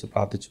 ദിവസം ഉപവസിച്ച്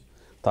പ്രാർത്ഥിച്ചു,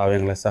 കർത്താവ്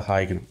ഞങ്ങളെ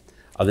സഹായിക്കണം.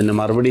 അതിൻ്റെ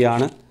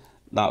മറുപടിയാണ്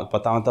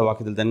 10ാമത്തെ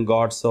വാക്യത്തിൽ, then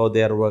God saw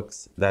their works,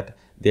 that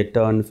they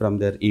turned from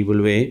their evil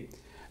way,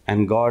 and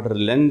God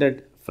relented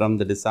from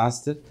the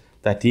disaster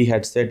that he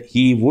had said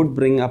he would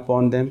bring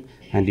upon them,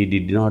 and he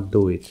did not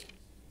do it.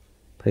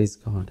 Praise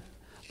God.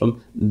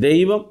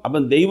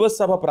 അപ്പം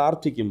ദൈവസഭ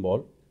പ്രാർത്ഥിക്കുമ്പോൾ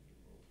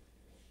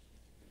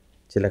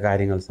ചില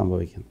കാര്യങ്ങൾ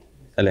സംഭവിക്കുന്നു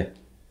അല്ലേ?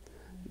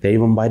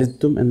 ദൈവം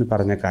വരുത്തും എന്ന്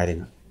പറഞ്ഞ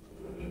കാര്യങ്ങൾ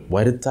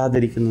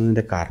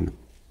വരുത്താതിരിക്കുന്നതിൻ്റെ കാരണം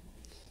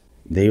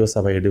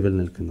ദൈവസഭ ഇടിവിൽ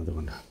നിൽക്കുന്നത്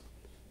കൊണ്ടാണ്.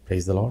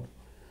 Praise the Lord.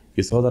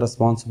 You saw the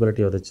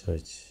responsibility of the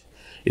church.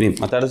 ഇനി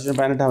മത്തായിയുടെ സുവിശേഷം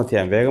 18-ാം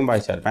അധ്യായം വേഗം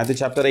വായിച്ചാൽ, Matthew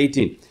chapter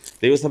 18,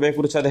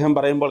 ദൈവസഭയെക്കുറിച്ച് അദ്ദേഹം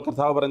പറയുമ്പോൾ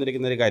കർത്താവ്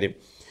പറഞ്ഞിരിക്കുന്ന ഒരു കാര്യം,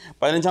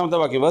 15-ാമത്തെ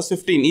വാക്യം, verse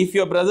 15, if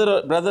your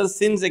brother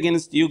sins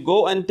against you, go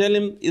and tell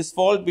him his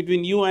fault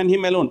between you and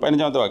him alone.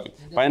 15-ാമത്തെ വാക്യം,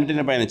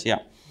 18-15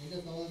 ചെയ്യാം.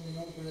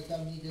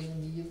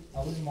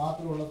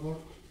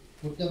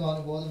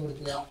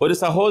 ഒരു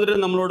സഹോദരൻ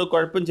നമ്മളോട്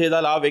കുഴപ്പം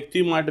ചെയ്താൽ ആ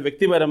വ്യക്തിയുമായിട്ട്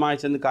വ്യക്തിപരമായി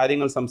ചെന്ന്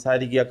കാര്യങ്ങൾ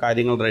സംസാരിക്കുക,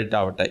 കാര്യങ്ങൾ റൈറ്റ്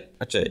ആവട്ടെ.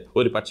 പക്ഷേ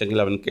ഒരു പക്ഷെങ്കിൽ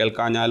അവൻ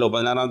കേൾക്കാഞ്ഞാലോ,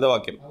 16-ാമത്തെ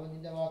വാക്യം,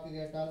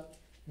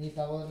 നീ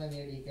സഹോദരനെ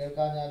നേടി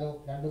കേൾക്കാഞ്ഞാലോ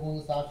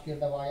 2-3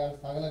 സാക്ഷികളുടെ വായാൽ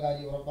സകല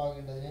കാര്യം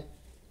ഉറപ്പാകേണ്ടതിന്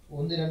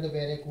 1-2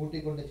 പേരെ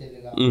കൂട്ടിക്കൊണ്ട്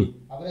ചെല്ലുക.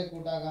 അവരെ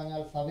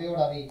കൂട്ടാക്കാഞ്ഞാൽ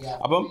സഭയോട് അറിയിക്കുക.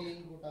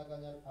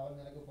 കൂട്ടാക്കാഞ്ഞാൽ അവൻ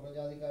നിനക്ക്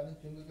പുറജാതിക്കാരനും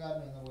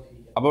ചുങ്കക്കാരനും എന്ന പോലെ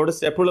ഇരിക്കും. അപ്പോൾ ഇവിടെ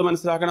സ്റ്റെപ്പുകൾ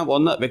മനസ്സിലാക്കണം.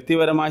 1,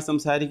 വ്യക്തിപരമായി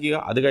സംസാരിക്കുക.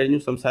 അത് കഴിഞ്ഞു,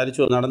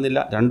 സംസാരിച്ചു, നടന്നില്ല.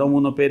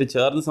 2-3 പേര്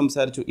ചേർന്ന്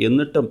സംസാരിച്ചു,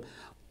 എന്നിട്ടും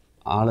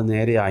ആൾ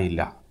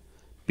നേരെയായില്ല.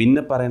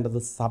 പിന്നെ പറയേണ്ടത്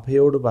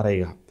സഭയോട്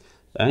പറയുക.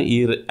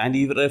 And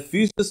he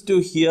refuses to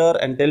hear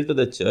and tell to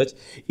the church.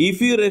 If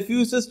he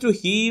refuses to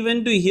even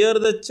to hear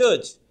the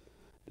church,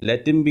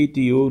 let him be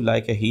to you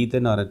like a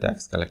heathen or a tax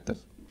collector.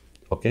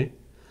 Okay?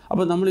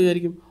 അപ്പോൾ നമ്മൾ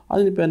വിചാരിക്കും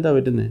അതിനിപ്പോൾ എന്താ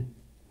പറ്റുന്നത്?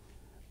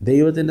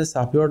 ദൈവത്തിൻ്റെ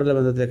സഭയോടുള്ള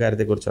ബന്ധത്തിലെ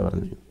കാര്യത്തെക്കുറിച്ചാണ്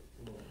പറഞ്ഞത്.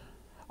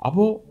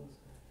 അപ്പോൾ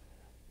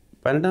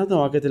 18-ാമത്തെ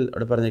വാക്യത്തിൽ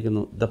അവിടെ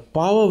പറഞ്ഞിരിക്കുന്നു, the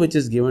power which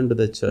is given to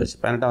the church.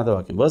 18-ാമത്തെ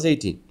വാക്യം, verse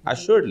 18,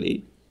 assuredly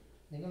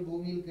നിങ്ങൾ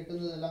ഭൂമിയിൽ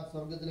കെട്ടുന്നതെല്ലാം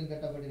സ്വർഗ്ഗത്തിലും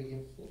കെട്ടപ്പെട്ടിരിക്കും,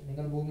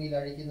 നിങ്ങൾ ഭൂമിയിൽ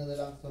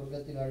അഴിക്കുന്നതെല്ലാം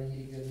സ്വർഗ്ഗത്തിൽ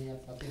അഴിഞ്ഞിരിക്കുമെന്ന് ഞാൻ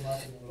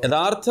സത്യമായിട്ട് നിങ്ങളോട്.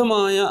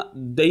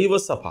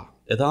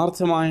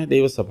 യഥാർത്ഥമായ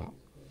ദൈവസഭ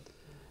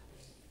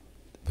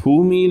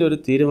ഭൂമിയിൽ ഒരു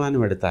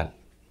തീരുമാനമെടുത്താൽ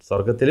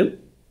സ്വർഗത്തിലും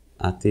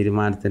ആ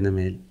തീരുമാനത്തിൻ്റെ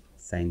മേൽ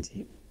സൈൻ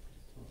ചെയ്യും.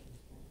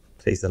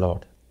 Praise the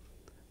Lord.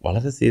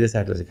 വളരെ സീരിയസ്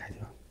ആയിട്ടുള്ളൊരു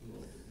കാര്യമാണ്.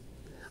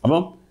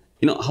 അപ്പം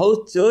how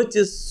church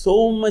is so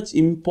much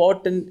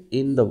important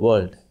in the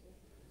world.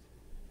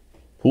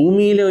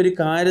 ഭൂമിയിലെ ഒരു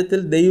കാര്യത്തിൽ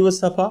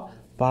ദൈവസഭ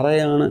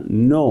പറയാണ്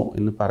നോ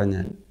എന്ന്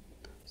പറഞ്ഞാൽ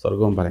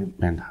സ്വർഗവും പറയും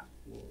വേണ്ട.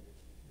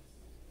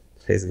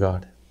 Praise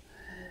God.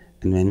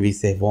 And when we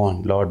say want,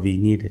 Lord, we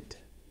need it,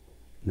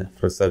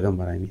 സ്വർഗം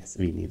പറയും yes,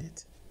 we need it.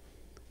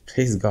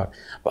 Praise God.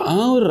 അപ്പോൾ ആ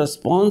ഒരു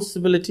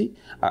റെസ്പോൺസിബിലിറ്റി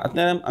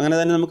അങ്ങനെ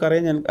തന്നെ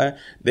നമുക്കറിയാം.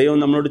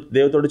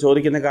 ദൈവത്തോട്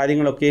ചോദിക്കുന്ന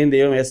കാര്യങ്ങളൊക്കെയും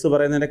ദൈവം യെസ്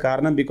പറയുന്നതിൻ്റെ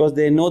കാരണം because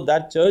they know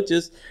that church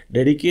is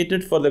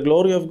dedicated for the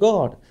glory of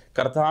God.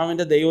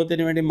 കർത്താവിൻ്റെ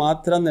ദൈവത്തിന് വേണ്ടി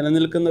മാത്രം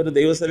നിലനിൽക്കുന്ന ഒരു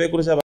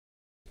ദൈവസഭയെക്കുറിച്ചാണ്.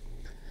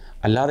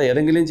 അല്ലാതെ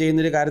ഏതെങ്കിലും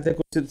ചെയ്യുന്നൊരു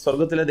കാര്യത്തെക്കുറിച്ച്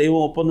സ്വർഗത്തിലെ ദൈവം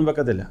ഒപ്പൊന്നും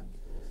വെക്കത്തില്ല.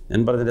 ഞാൻ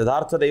പറഞ്ഞത്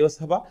യഥാർത്ഥ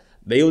ദൈവസഭ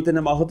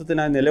ദൈവത്തിൻ്റെ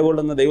മഹത്വത്തിനായി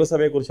നിലകൊള്ളുന്ന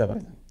ദൈവസഭയെക്കുറിച്ചാണ്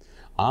പറയുന്നത്.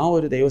 ആ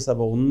ഒരു ദൈവസഭ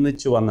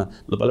ഒന്നിച്ചു വന്ന്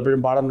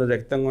പലപ്പോഴും പാടുന്ന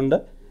രക്തം കൊണ്ട്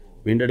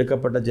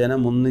വീണ്ടെടുക്കപ്പെട്ട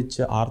ജനം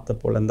ഒന്നിച്ച്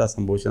ആർത്തപ്പോൾ എന്താ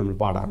സംഭവിച്ചത് നമ്മൾ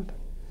പാടാറുണ്ട്.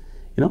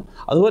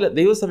 അതുപോലെ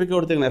ദൈവസഭയ്ക്ക്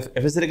കൊടുത്തിരിക്കുന്ന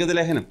എഫെസ്യർക്കെഴുതിയ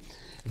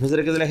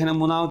ലേഖനം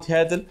 3-ാം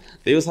അധ്യായത്തിൽ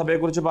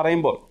ദൈവസഭയെക്കുറിച്ച്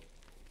പറയുമ്പോൾ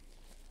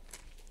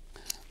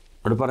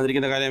അവിടെ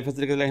പറഞ്ഞിരിക്കുന്ന കാര്യം,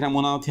 എഫെസ്യർക്കെഴുതിയ ലേഖനം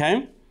 3-ാം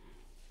അധ്യായം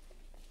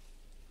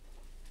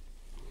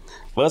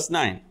verse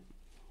 9,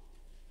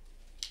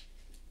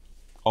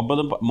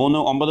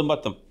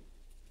 9-10.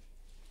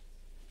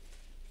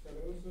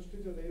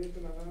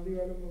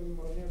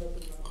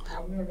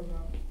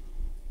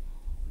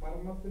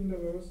 മരണത്തിന്റെ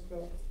വ്യവസ്ഥ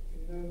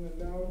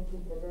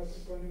എല്ലാവർക്കും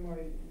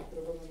പ്രകാശിപ്പാനുമായി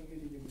കൃപ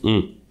നൽകിയിരിക്കുന്നു.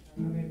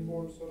 അങ്ങനെ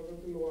ഇപ്പോൾ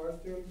സ്വർഗത്തിൽ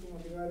വാഴ്ചകൾക്കും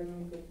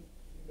അധികാരങ്ങൾക്കും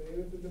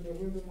ദൈവത്തിന്റെ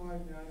ബഹുവിധമായ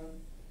ജ്ഞാനം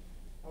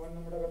അവൻ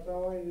നമ്മുടെ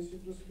കർത്താവായ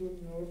യേശുക്രിസ്തുവിൽ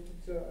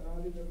നിവർത്തിച്ച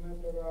അനാദി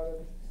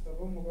നിർണയപ്രകാരം സഭ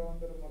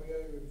മുഖാന്തരം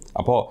അറിയാതെ വരും.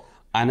 അപ്പോൾ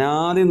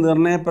അനാദി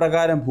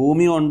നിർണയപ്രകാരം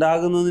ഭൂമി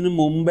ഉണ്ടാകുന്നതിന്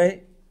മുമ്പേ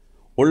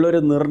ഉള്ളൊരു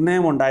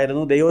നിർണയം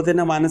ഉണ്ടായിരുന്നു.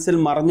 ദൈവത്തിൻ്റെ മനസ്സിൽ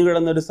മറഞ്ഞു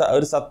കിടന്ന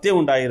ഒരു സത്യം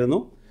ഉണ്ടായിരുന്നു.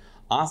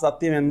 ആ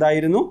സത്യം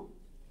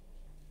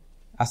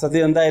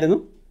എന്തായിരുന്നു?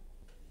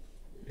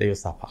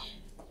 ദൈവസഭ.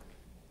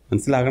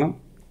 മനസ്സിലാക്കണം,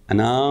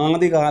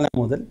 അനാദികാലം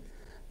മുതൽ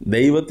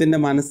ദൈവത്തിൻ്റെ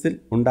മനസ്സിൽ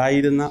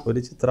ഉണ്ടായിരുന്ന ഒരു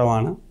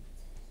ചിത്രമാണ്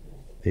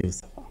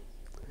ദൈവസഭ.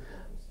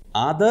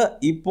 അത്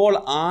ഇപ്പോൾ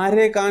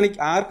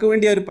ആർക്ക്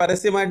വേണ്ടി ഒരു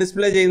പരസ്യമായി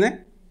ഡിസ്പ്ലേ ചെയ്യുന്നത്?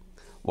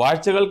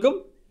 വാഴ്ചകൾക്കും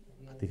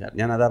അധികാരം.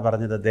 ഞാൻ അതാ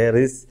പറഞ്ഞത്,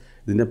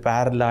 ഇതിൻ്റെ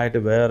പാരലായിട്ട്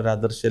വേറൊരു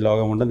അദൃശ്യ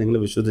ലോകമുണ്ട്. നിങ്ങൾ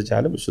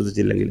വിശ്വസിച്ചാലും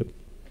വിശ്വസിച്ചില്ലെങ്കിലും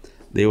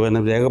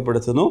ദൈവം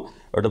രേഖപ്പെടുത്തുന്നു.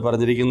 അവിടെ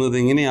പറഞ്ഞിരിക്കുന്നത്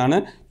ഇങ്ങനെയാണ്: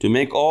 to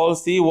make all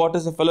see what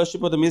is A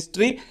fellowship of the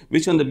mystery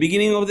which on the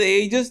beginning of the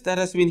ages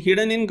that has been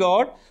hidden in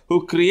God who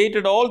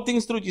created all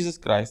things through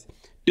Jesus Christ,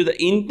 to the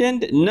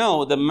intent now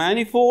the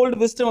manifold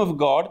wisdom of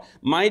God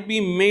might be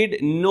made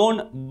known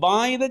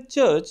by the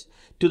church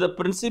to the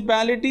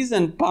principalities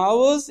and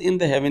powers in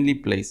the heavenly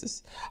places,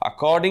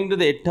 according to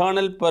the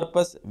eternal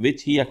purpose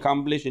which he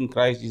accomplished in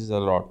Christ Jesus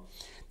our Lord.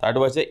 That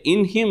was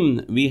in him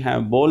we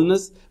have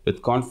boldness with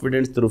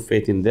confidence through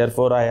faith in.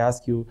 Therefore I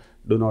ask you,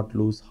 do not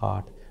lose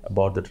heart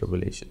about the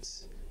tribulations.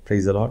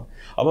 Praise the Lord.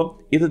 അപ്പം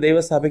ഇത്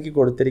ദൈവസഭയ്ക്ക്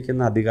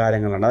കൊടുത്തിരിക്കുന്ന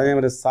അധികാരങ്ങളാണ്.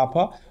 അതേപോലെ സഭ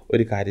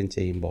ഒരു കാര്യം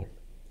ചെയ്യുമ്പോൾ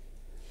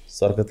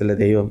സ്വർഗത്തിലെ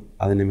ദൈവം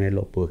അതിന് മേളിൽ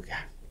ഒപ്പുവെക്കുക.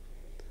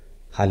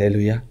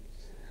 ഹല്ലേലൂയ.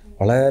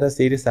 വളരെ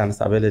സീരിയസ് ആണ്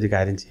സഭയിലൊരു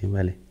കാര്യം ചെയ്യുമ്പോൾ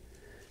അല്ലേ?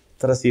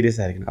 ഇത്ര സീരിയസ്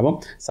ആയിരിക്കണം. അപ്പം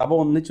സഭ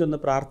ഒന്നിച്ചൊന്ന്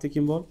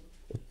പ്രാർത്ഥിക്കുമ്പോൾ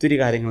ഒത്തിരി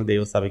കാര്യങ്ങൾ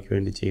ദൈവസഭയ്ക്ക്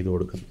വേണ്ടി ചെയ്തു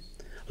കൊടുക്കുന്നു.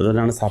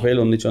 അതുകൊണ്ടാണ് സഭയിൽ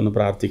ഒന്നിച്ചൊന്ന്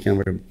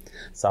പ്രാർത്ഥിക്കുമ്പോഴും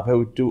സഭ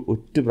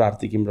ഉറ്റു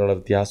പ്രാർത്ഥിക്കുമ്പോഴുള്ള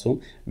വ്യത്യാസവും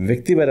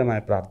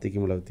വ്യക്തിപരമായി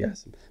പ്രാർത്ഥിക്കുമ്പോഴുള്ള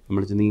വ്യത്യാസം.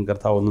 നമ്മൾ ചിന്തിക്കും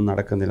കർത്താവ് ഒന്നും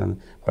നടക്കുന്നില്ലെന്ന്.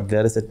 But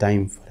there is A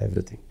time for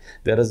everything,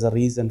 there is A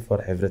reason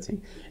for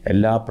everything.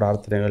 എല്ലാ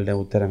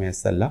പ്രാർത്ഥനകളുടെയും ഉത്തരം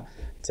യെസ് അല്ല.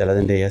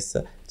 ചിലതിൻ്റെ യെസ്,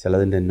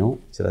 ചിലതിൻ്റെ നോ,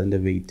 ചിലതിൻ്റെ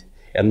വെയിറ്റ്.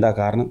 എന്താ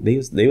കാരണം?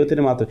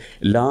 ദൈവത്തിന് മാത്രം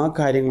എല്ലാ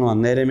കാര്യങ്ങളും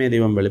അന്നേരമേ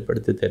ദൈവം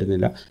വെളിപ്പെടുത്തി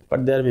തരുന്നില്ല.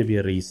 But there may be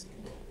A reason.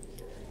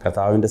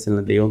 കർത്താവിൻ്റെ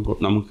സ്ഥലം ദൈവം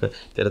നമുക്ക്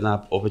തരുന്ന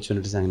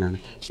ഓപ്പർച്യൂണിറ്റീസ് അങ്ങനെയാണ്.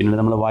 പിന്നീട്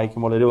നമ്മൾ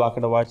വായിക്കുമ്പോൾ ഒരു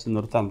വാക്കിടെ വായിച്ച്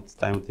നിർത്താൻ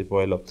ടൈമത്തിൽ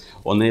പോയല്ലോ.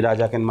 1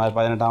 രാജാക്കന്മാർ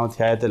 18-ാം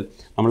അധ്യായത്തിൽ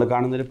നമ്മൾ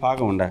കാണുന്നൊരു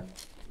ഭാഗമുണ്ട്.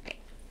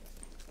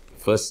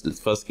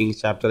 First Kings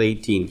chapter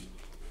 18.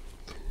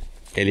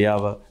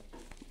 എലിയാവ്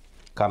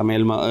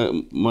കർമ്മേൽ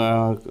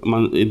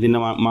ഇതിൻ്റെ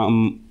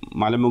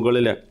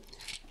മലമുകളിൽ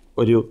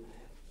ഒരു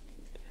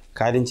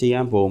കാര്യം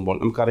ചെയ്യാൻ പോകുമ്പോൾ,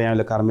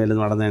 നമുക്കറിയാമല്ലോ കർമ്മേൽ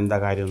നടന്ന എന്താ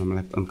കാര്യം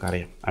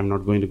നമുക്കറിയാം. I am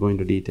not going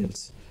to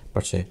details.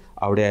 പക്ഷേ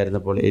അവിടെ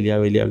ആയിരുന്നപ്പോൾ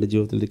എലിയാവിൻ്റെ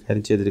ജീവിതത്തിൽ ഒരു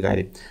കാര്യം ചെയ്തൊരു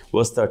കാര്യം.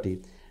 Verse 13,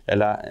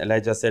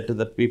 Elijah said to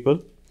the people,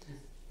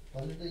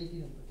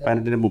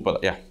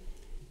 18:30.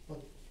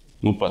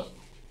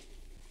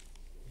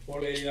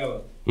 അപ്പോൾ എലിയാവ്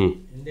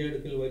എന്റെ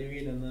അടുക്കൽ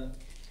വരുവീൻ എന്ന്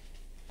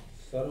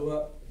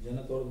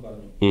സർവ്വജനത്തോടും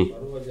പറഞ്ഞു.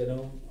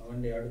 സർവ്വജനവും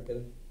അവന്റെ അടുക്കൽ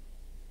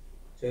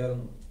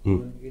ചേർന്നു.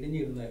 അവൻ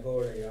ഇടിഞ്ഞിരുന്ന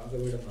യഹോവയുടെ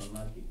യാഗപീഠം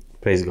നന്നാക്കി.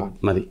 Praise God.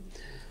 മതി.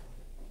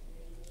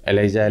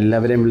 എലൈജ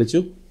എല്ലാവരെയും വിളിച്ചു.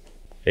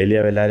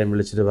 എലിയാവ് എല്ലാവരെയും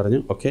വിളിച്ചിട്ട് പറഞ്ഞു,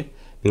 ഓക്കെ,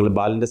 നിങ്ങൾ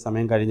ബാലിൻ്റെ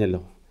സമയം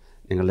കഴിഞ്ഞല്ലോ.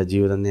 നിങ്ങളുടെ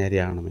ജീവിതം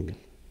നേരെയാകണമെങ്കിൽ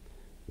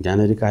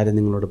ഞാനൊരു കാര്യം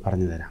നിങ്ങളോട്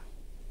പറഞ്ഞു തരാം.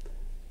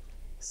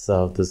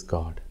 Serve this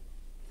God.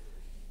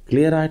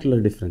 ക്ലിയർ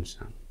ആയിട്ടുള്ളൊരു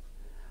ഡിഫറൻസാണ്.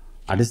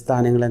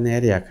 അടിസ്ഥാനങ്ങളെ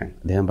നേരെയാക്കാൻ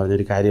അദ്ദേഹം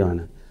പറഞ്ഞൊരു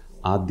കാര്യമാണ്,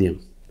 ആദ്യം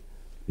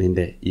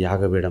നിൻ്റെ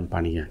യാഗപീഠം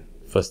പണിയാൻ.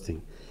 ഫസ്റ്റ്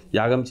തിങ്,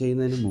 യാഗം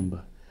ചെയ്യുന്നതിന് മുമ്പ്,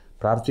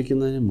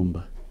 പ്രാർത്ഥിക്കുന്നതിന്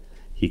മുമ്പ്,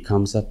 he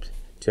comes up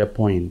to A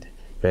point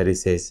were he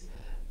says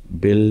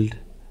build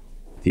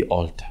the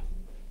alter.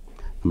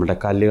 നമ്മുടെ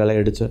കല്ലുകളെ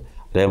എടുത്ത്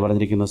അദ്ദേഹം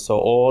പറഞ്ഞിരിക്കുന്നു, so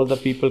all the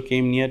people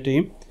came near to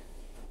him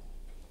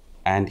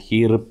and he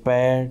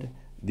repaired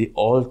the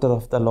alter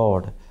of the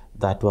Lord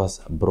that was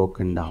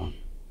broken down.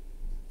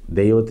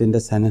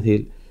 ദൈവത്തിൻ്റെ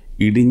സന്നിധിയിൽ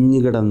ഇടിഞ്ഞു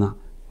കിടന്ന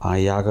ആ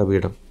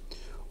യാഗപീഠം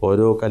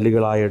ഓരോ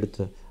കല്ലുകളായി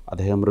എടുത്ത്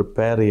അദ്ദേഹം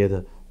റിപ്പയർ ചെയ്ത്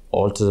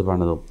ഓൾട്ടർ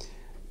പണിതു.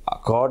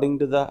 According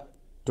to the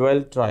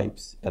 12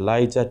 tribes,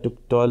 Elijah took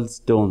 12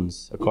 stones,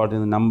 according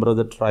to the number of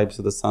the tribes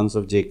of the sons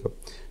of Jacob,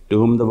 to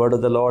whom the word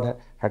of the Lord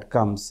had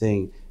come,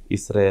 saying,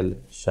 Israel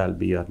shall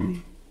be your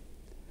name.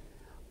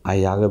 ആ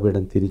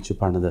യാഗപീഠം തിരിച്ചു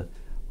പണിത്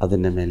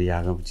അതിൻ്റെ മേൽ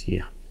യാഗം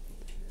ചെയ്യാം.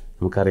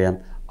 നമുക്കറിയാം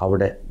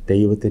അവിടെ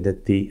ദൈവത്തിൻ്റെ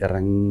തീ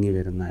ഇറങ്ങി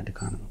വരുന്നതായിട്ട്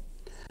കാണുന്നു.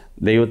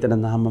 ദൈവത്തിൻ്റെ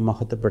നാമം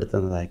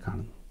മഹത്വപ്പെടുത്തുന്നതായി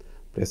കാണുന്നു.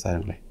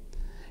 പ്രിയസാരങ്ങളെ,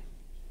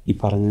 ഈ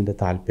പറഞ്ഞതിൻ്റെ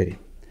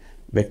താല്പര്യം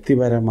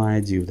വ്യക്തിപരമായ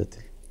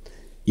ജീവിതത്തിൽ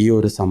ഈ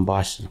ഒരു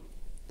സംഭാഷണം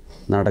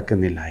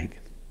നടക്കുന്നില്ല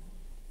എങ്കിൽ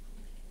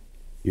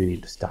you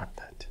need to start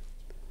that.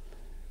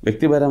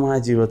 വ്യക്തിപരമായ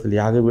ജീവിതത്തിൽ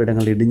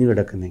യാഗപീഠങ്ങൾ ഇടിഞ്ഞു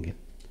കിടക്കുന്നെങ്കിൽ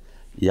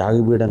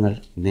യാഗപീഠങ്ങൾ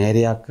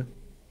നേരെയാക്കുക.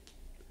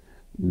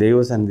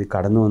 ദൈവസന്നിധി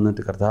കടന്നു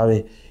വന്നിട്ട്, കർത്താവെ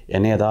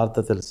എന്നെ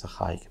യഥാർത്ഥത്തിൽ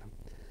സഹായിക്കണം.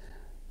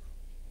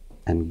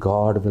 And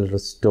God will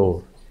restore.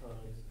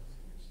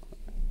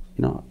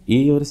 ഈ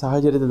ഒരു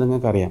സാഹചര്യത്തിൽ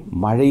നിങ്ങൾക്കറിയാം,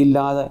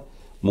 മഴയില്ലാതെ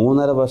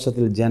 3.5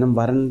 വർഷത്തിൽ ജനം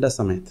വരണ്ട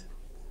സമയത്ത്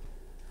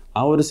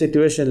ആ ഒരു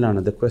സിറ്റുവേഷനിലാണ്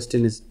the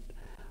question is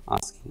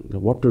asking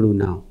what to do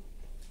now.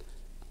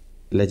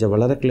 ലജ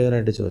വളരെ ക്ലിയർ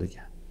ആയിട്ട്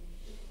ചോദിക്കുക,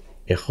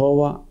 യഹോവ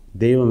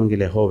ദൈവമെങ്കിൽ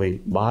യഹോവയും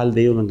ബാൽ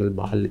ദൈവമെങ്കിൽ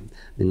ബാലിനും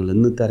നിങ്ങൾ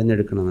ഇന്ന്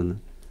തിരഞ്ഞെടുക്കണമെന്ന്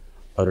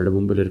അവരുടെ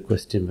മുമ്പിൽ ഒരു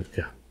ക്വസ്റ്റ്യൻ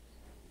വെക്കുക.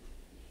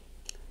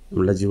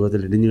 നമ്മുടെ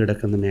ജീവിതത്തിൽ ഇടിഞ്ഞു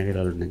കിടക്കുന്ന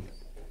മേഖലകളുണ്ടെങ്കിൽ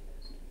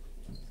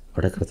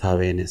അവിടെ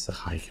കർത്താവേ എന്നെ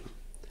സഹായിക്കണം.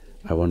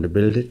 I want to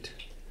build it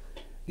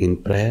in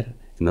prayer,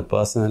 in A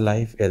personal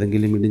life.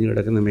 ഏതെങ്കിലും ഇടിഞ്ഞു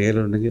കിടക്കുന്ന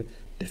മേഖലകളുണ്ടെങ്കിൽ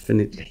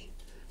ഡെഫിനറ്റ്ലി.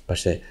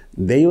 പക്ഷേ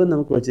ദൈവം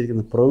നമുക്ക്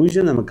വച്ചിരിക്കുന്ന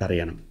പ്രൊവിഷൻ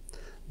നമുക്കറിയണം.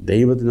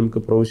 ദൈവത്തിന്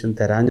നമുക്ക് പ്രൊവിഷൻ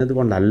തരാഞ്ഞത്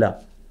കൊണ്ടല്ല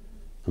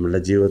നമ്മളുടെ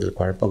ജീവിതത്തിൽ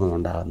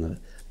കുഴപ്പങ്ങളുണ്ടാകുന്നത്.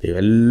 ദൈവം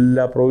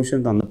എല്ലാ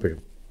പ്രൊവിഷനും തന്നപ്പോഴും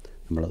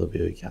നമ്മളത്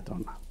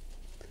ഉപയോഗിക്കാത്തതുകൊണ്ടാണ്.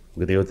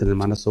 നമുക്ക് ദൈവത്തിൻ്റെ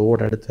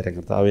മനസ്സോടടുത്ത് വരാൻ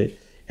കർത്താവെ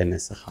എന്നെ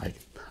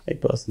സഹായിക്കും. ഐ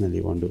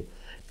പേഴ്സണലി വോണ്ട് ടു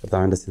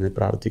കർത്താവിൻ്റെ സ്ഥിതി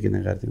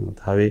പ്രാർത്ഥിക്കുന്ന കാര്യത്തിൽ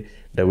കർത്താവെ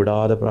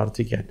ഇടവിടാതെ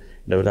പ്രാർത്ഥിക്കാൻ,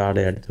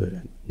 ഇടവിടാതെ അടുത്ത്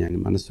വരാൻ ഞാൻ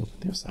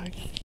മനസ്സൊക്കെ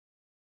സഹായിക്കും.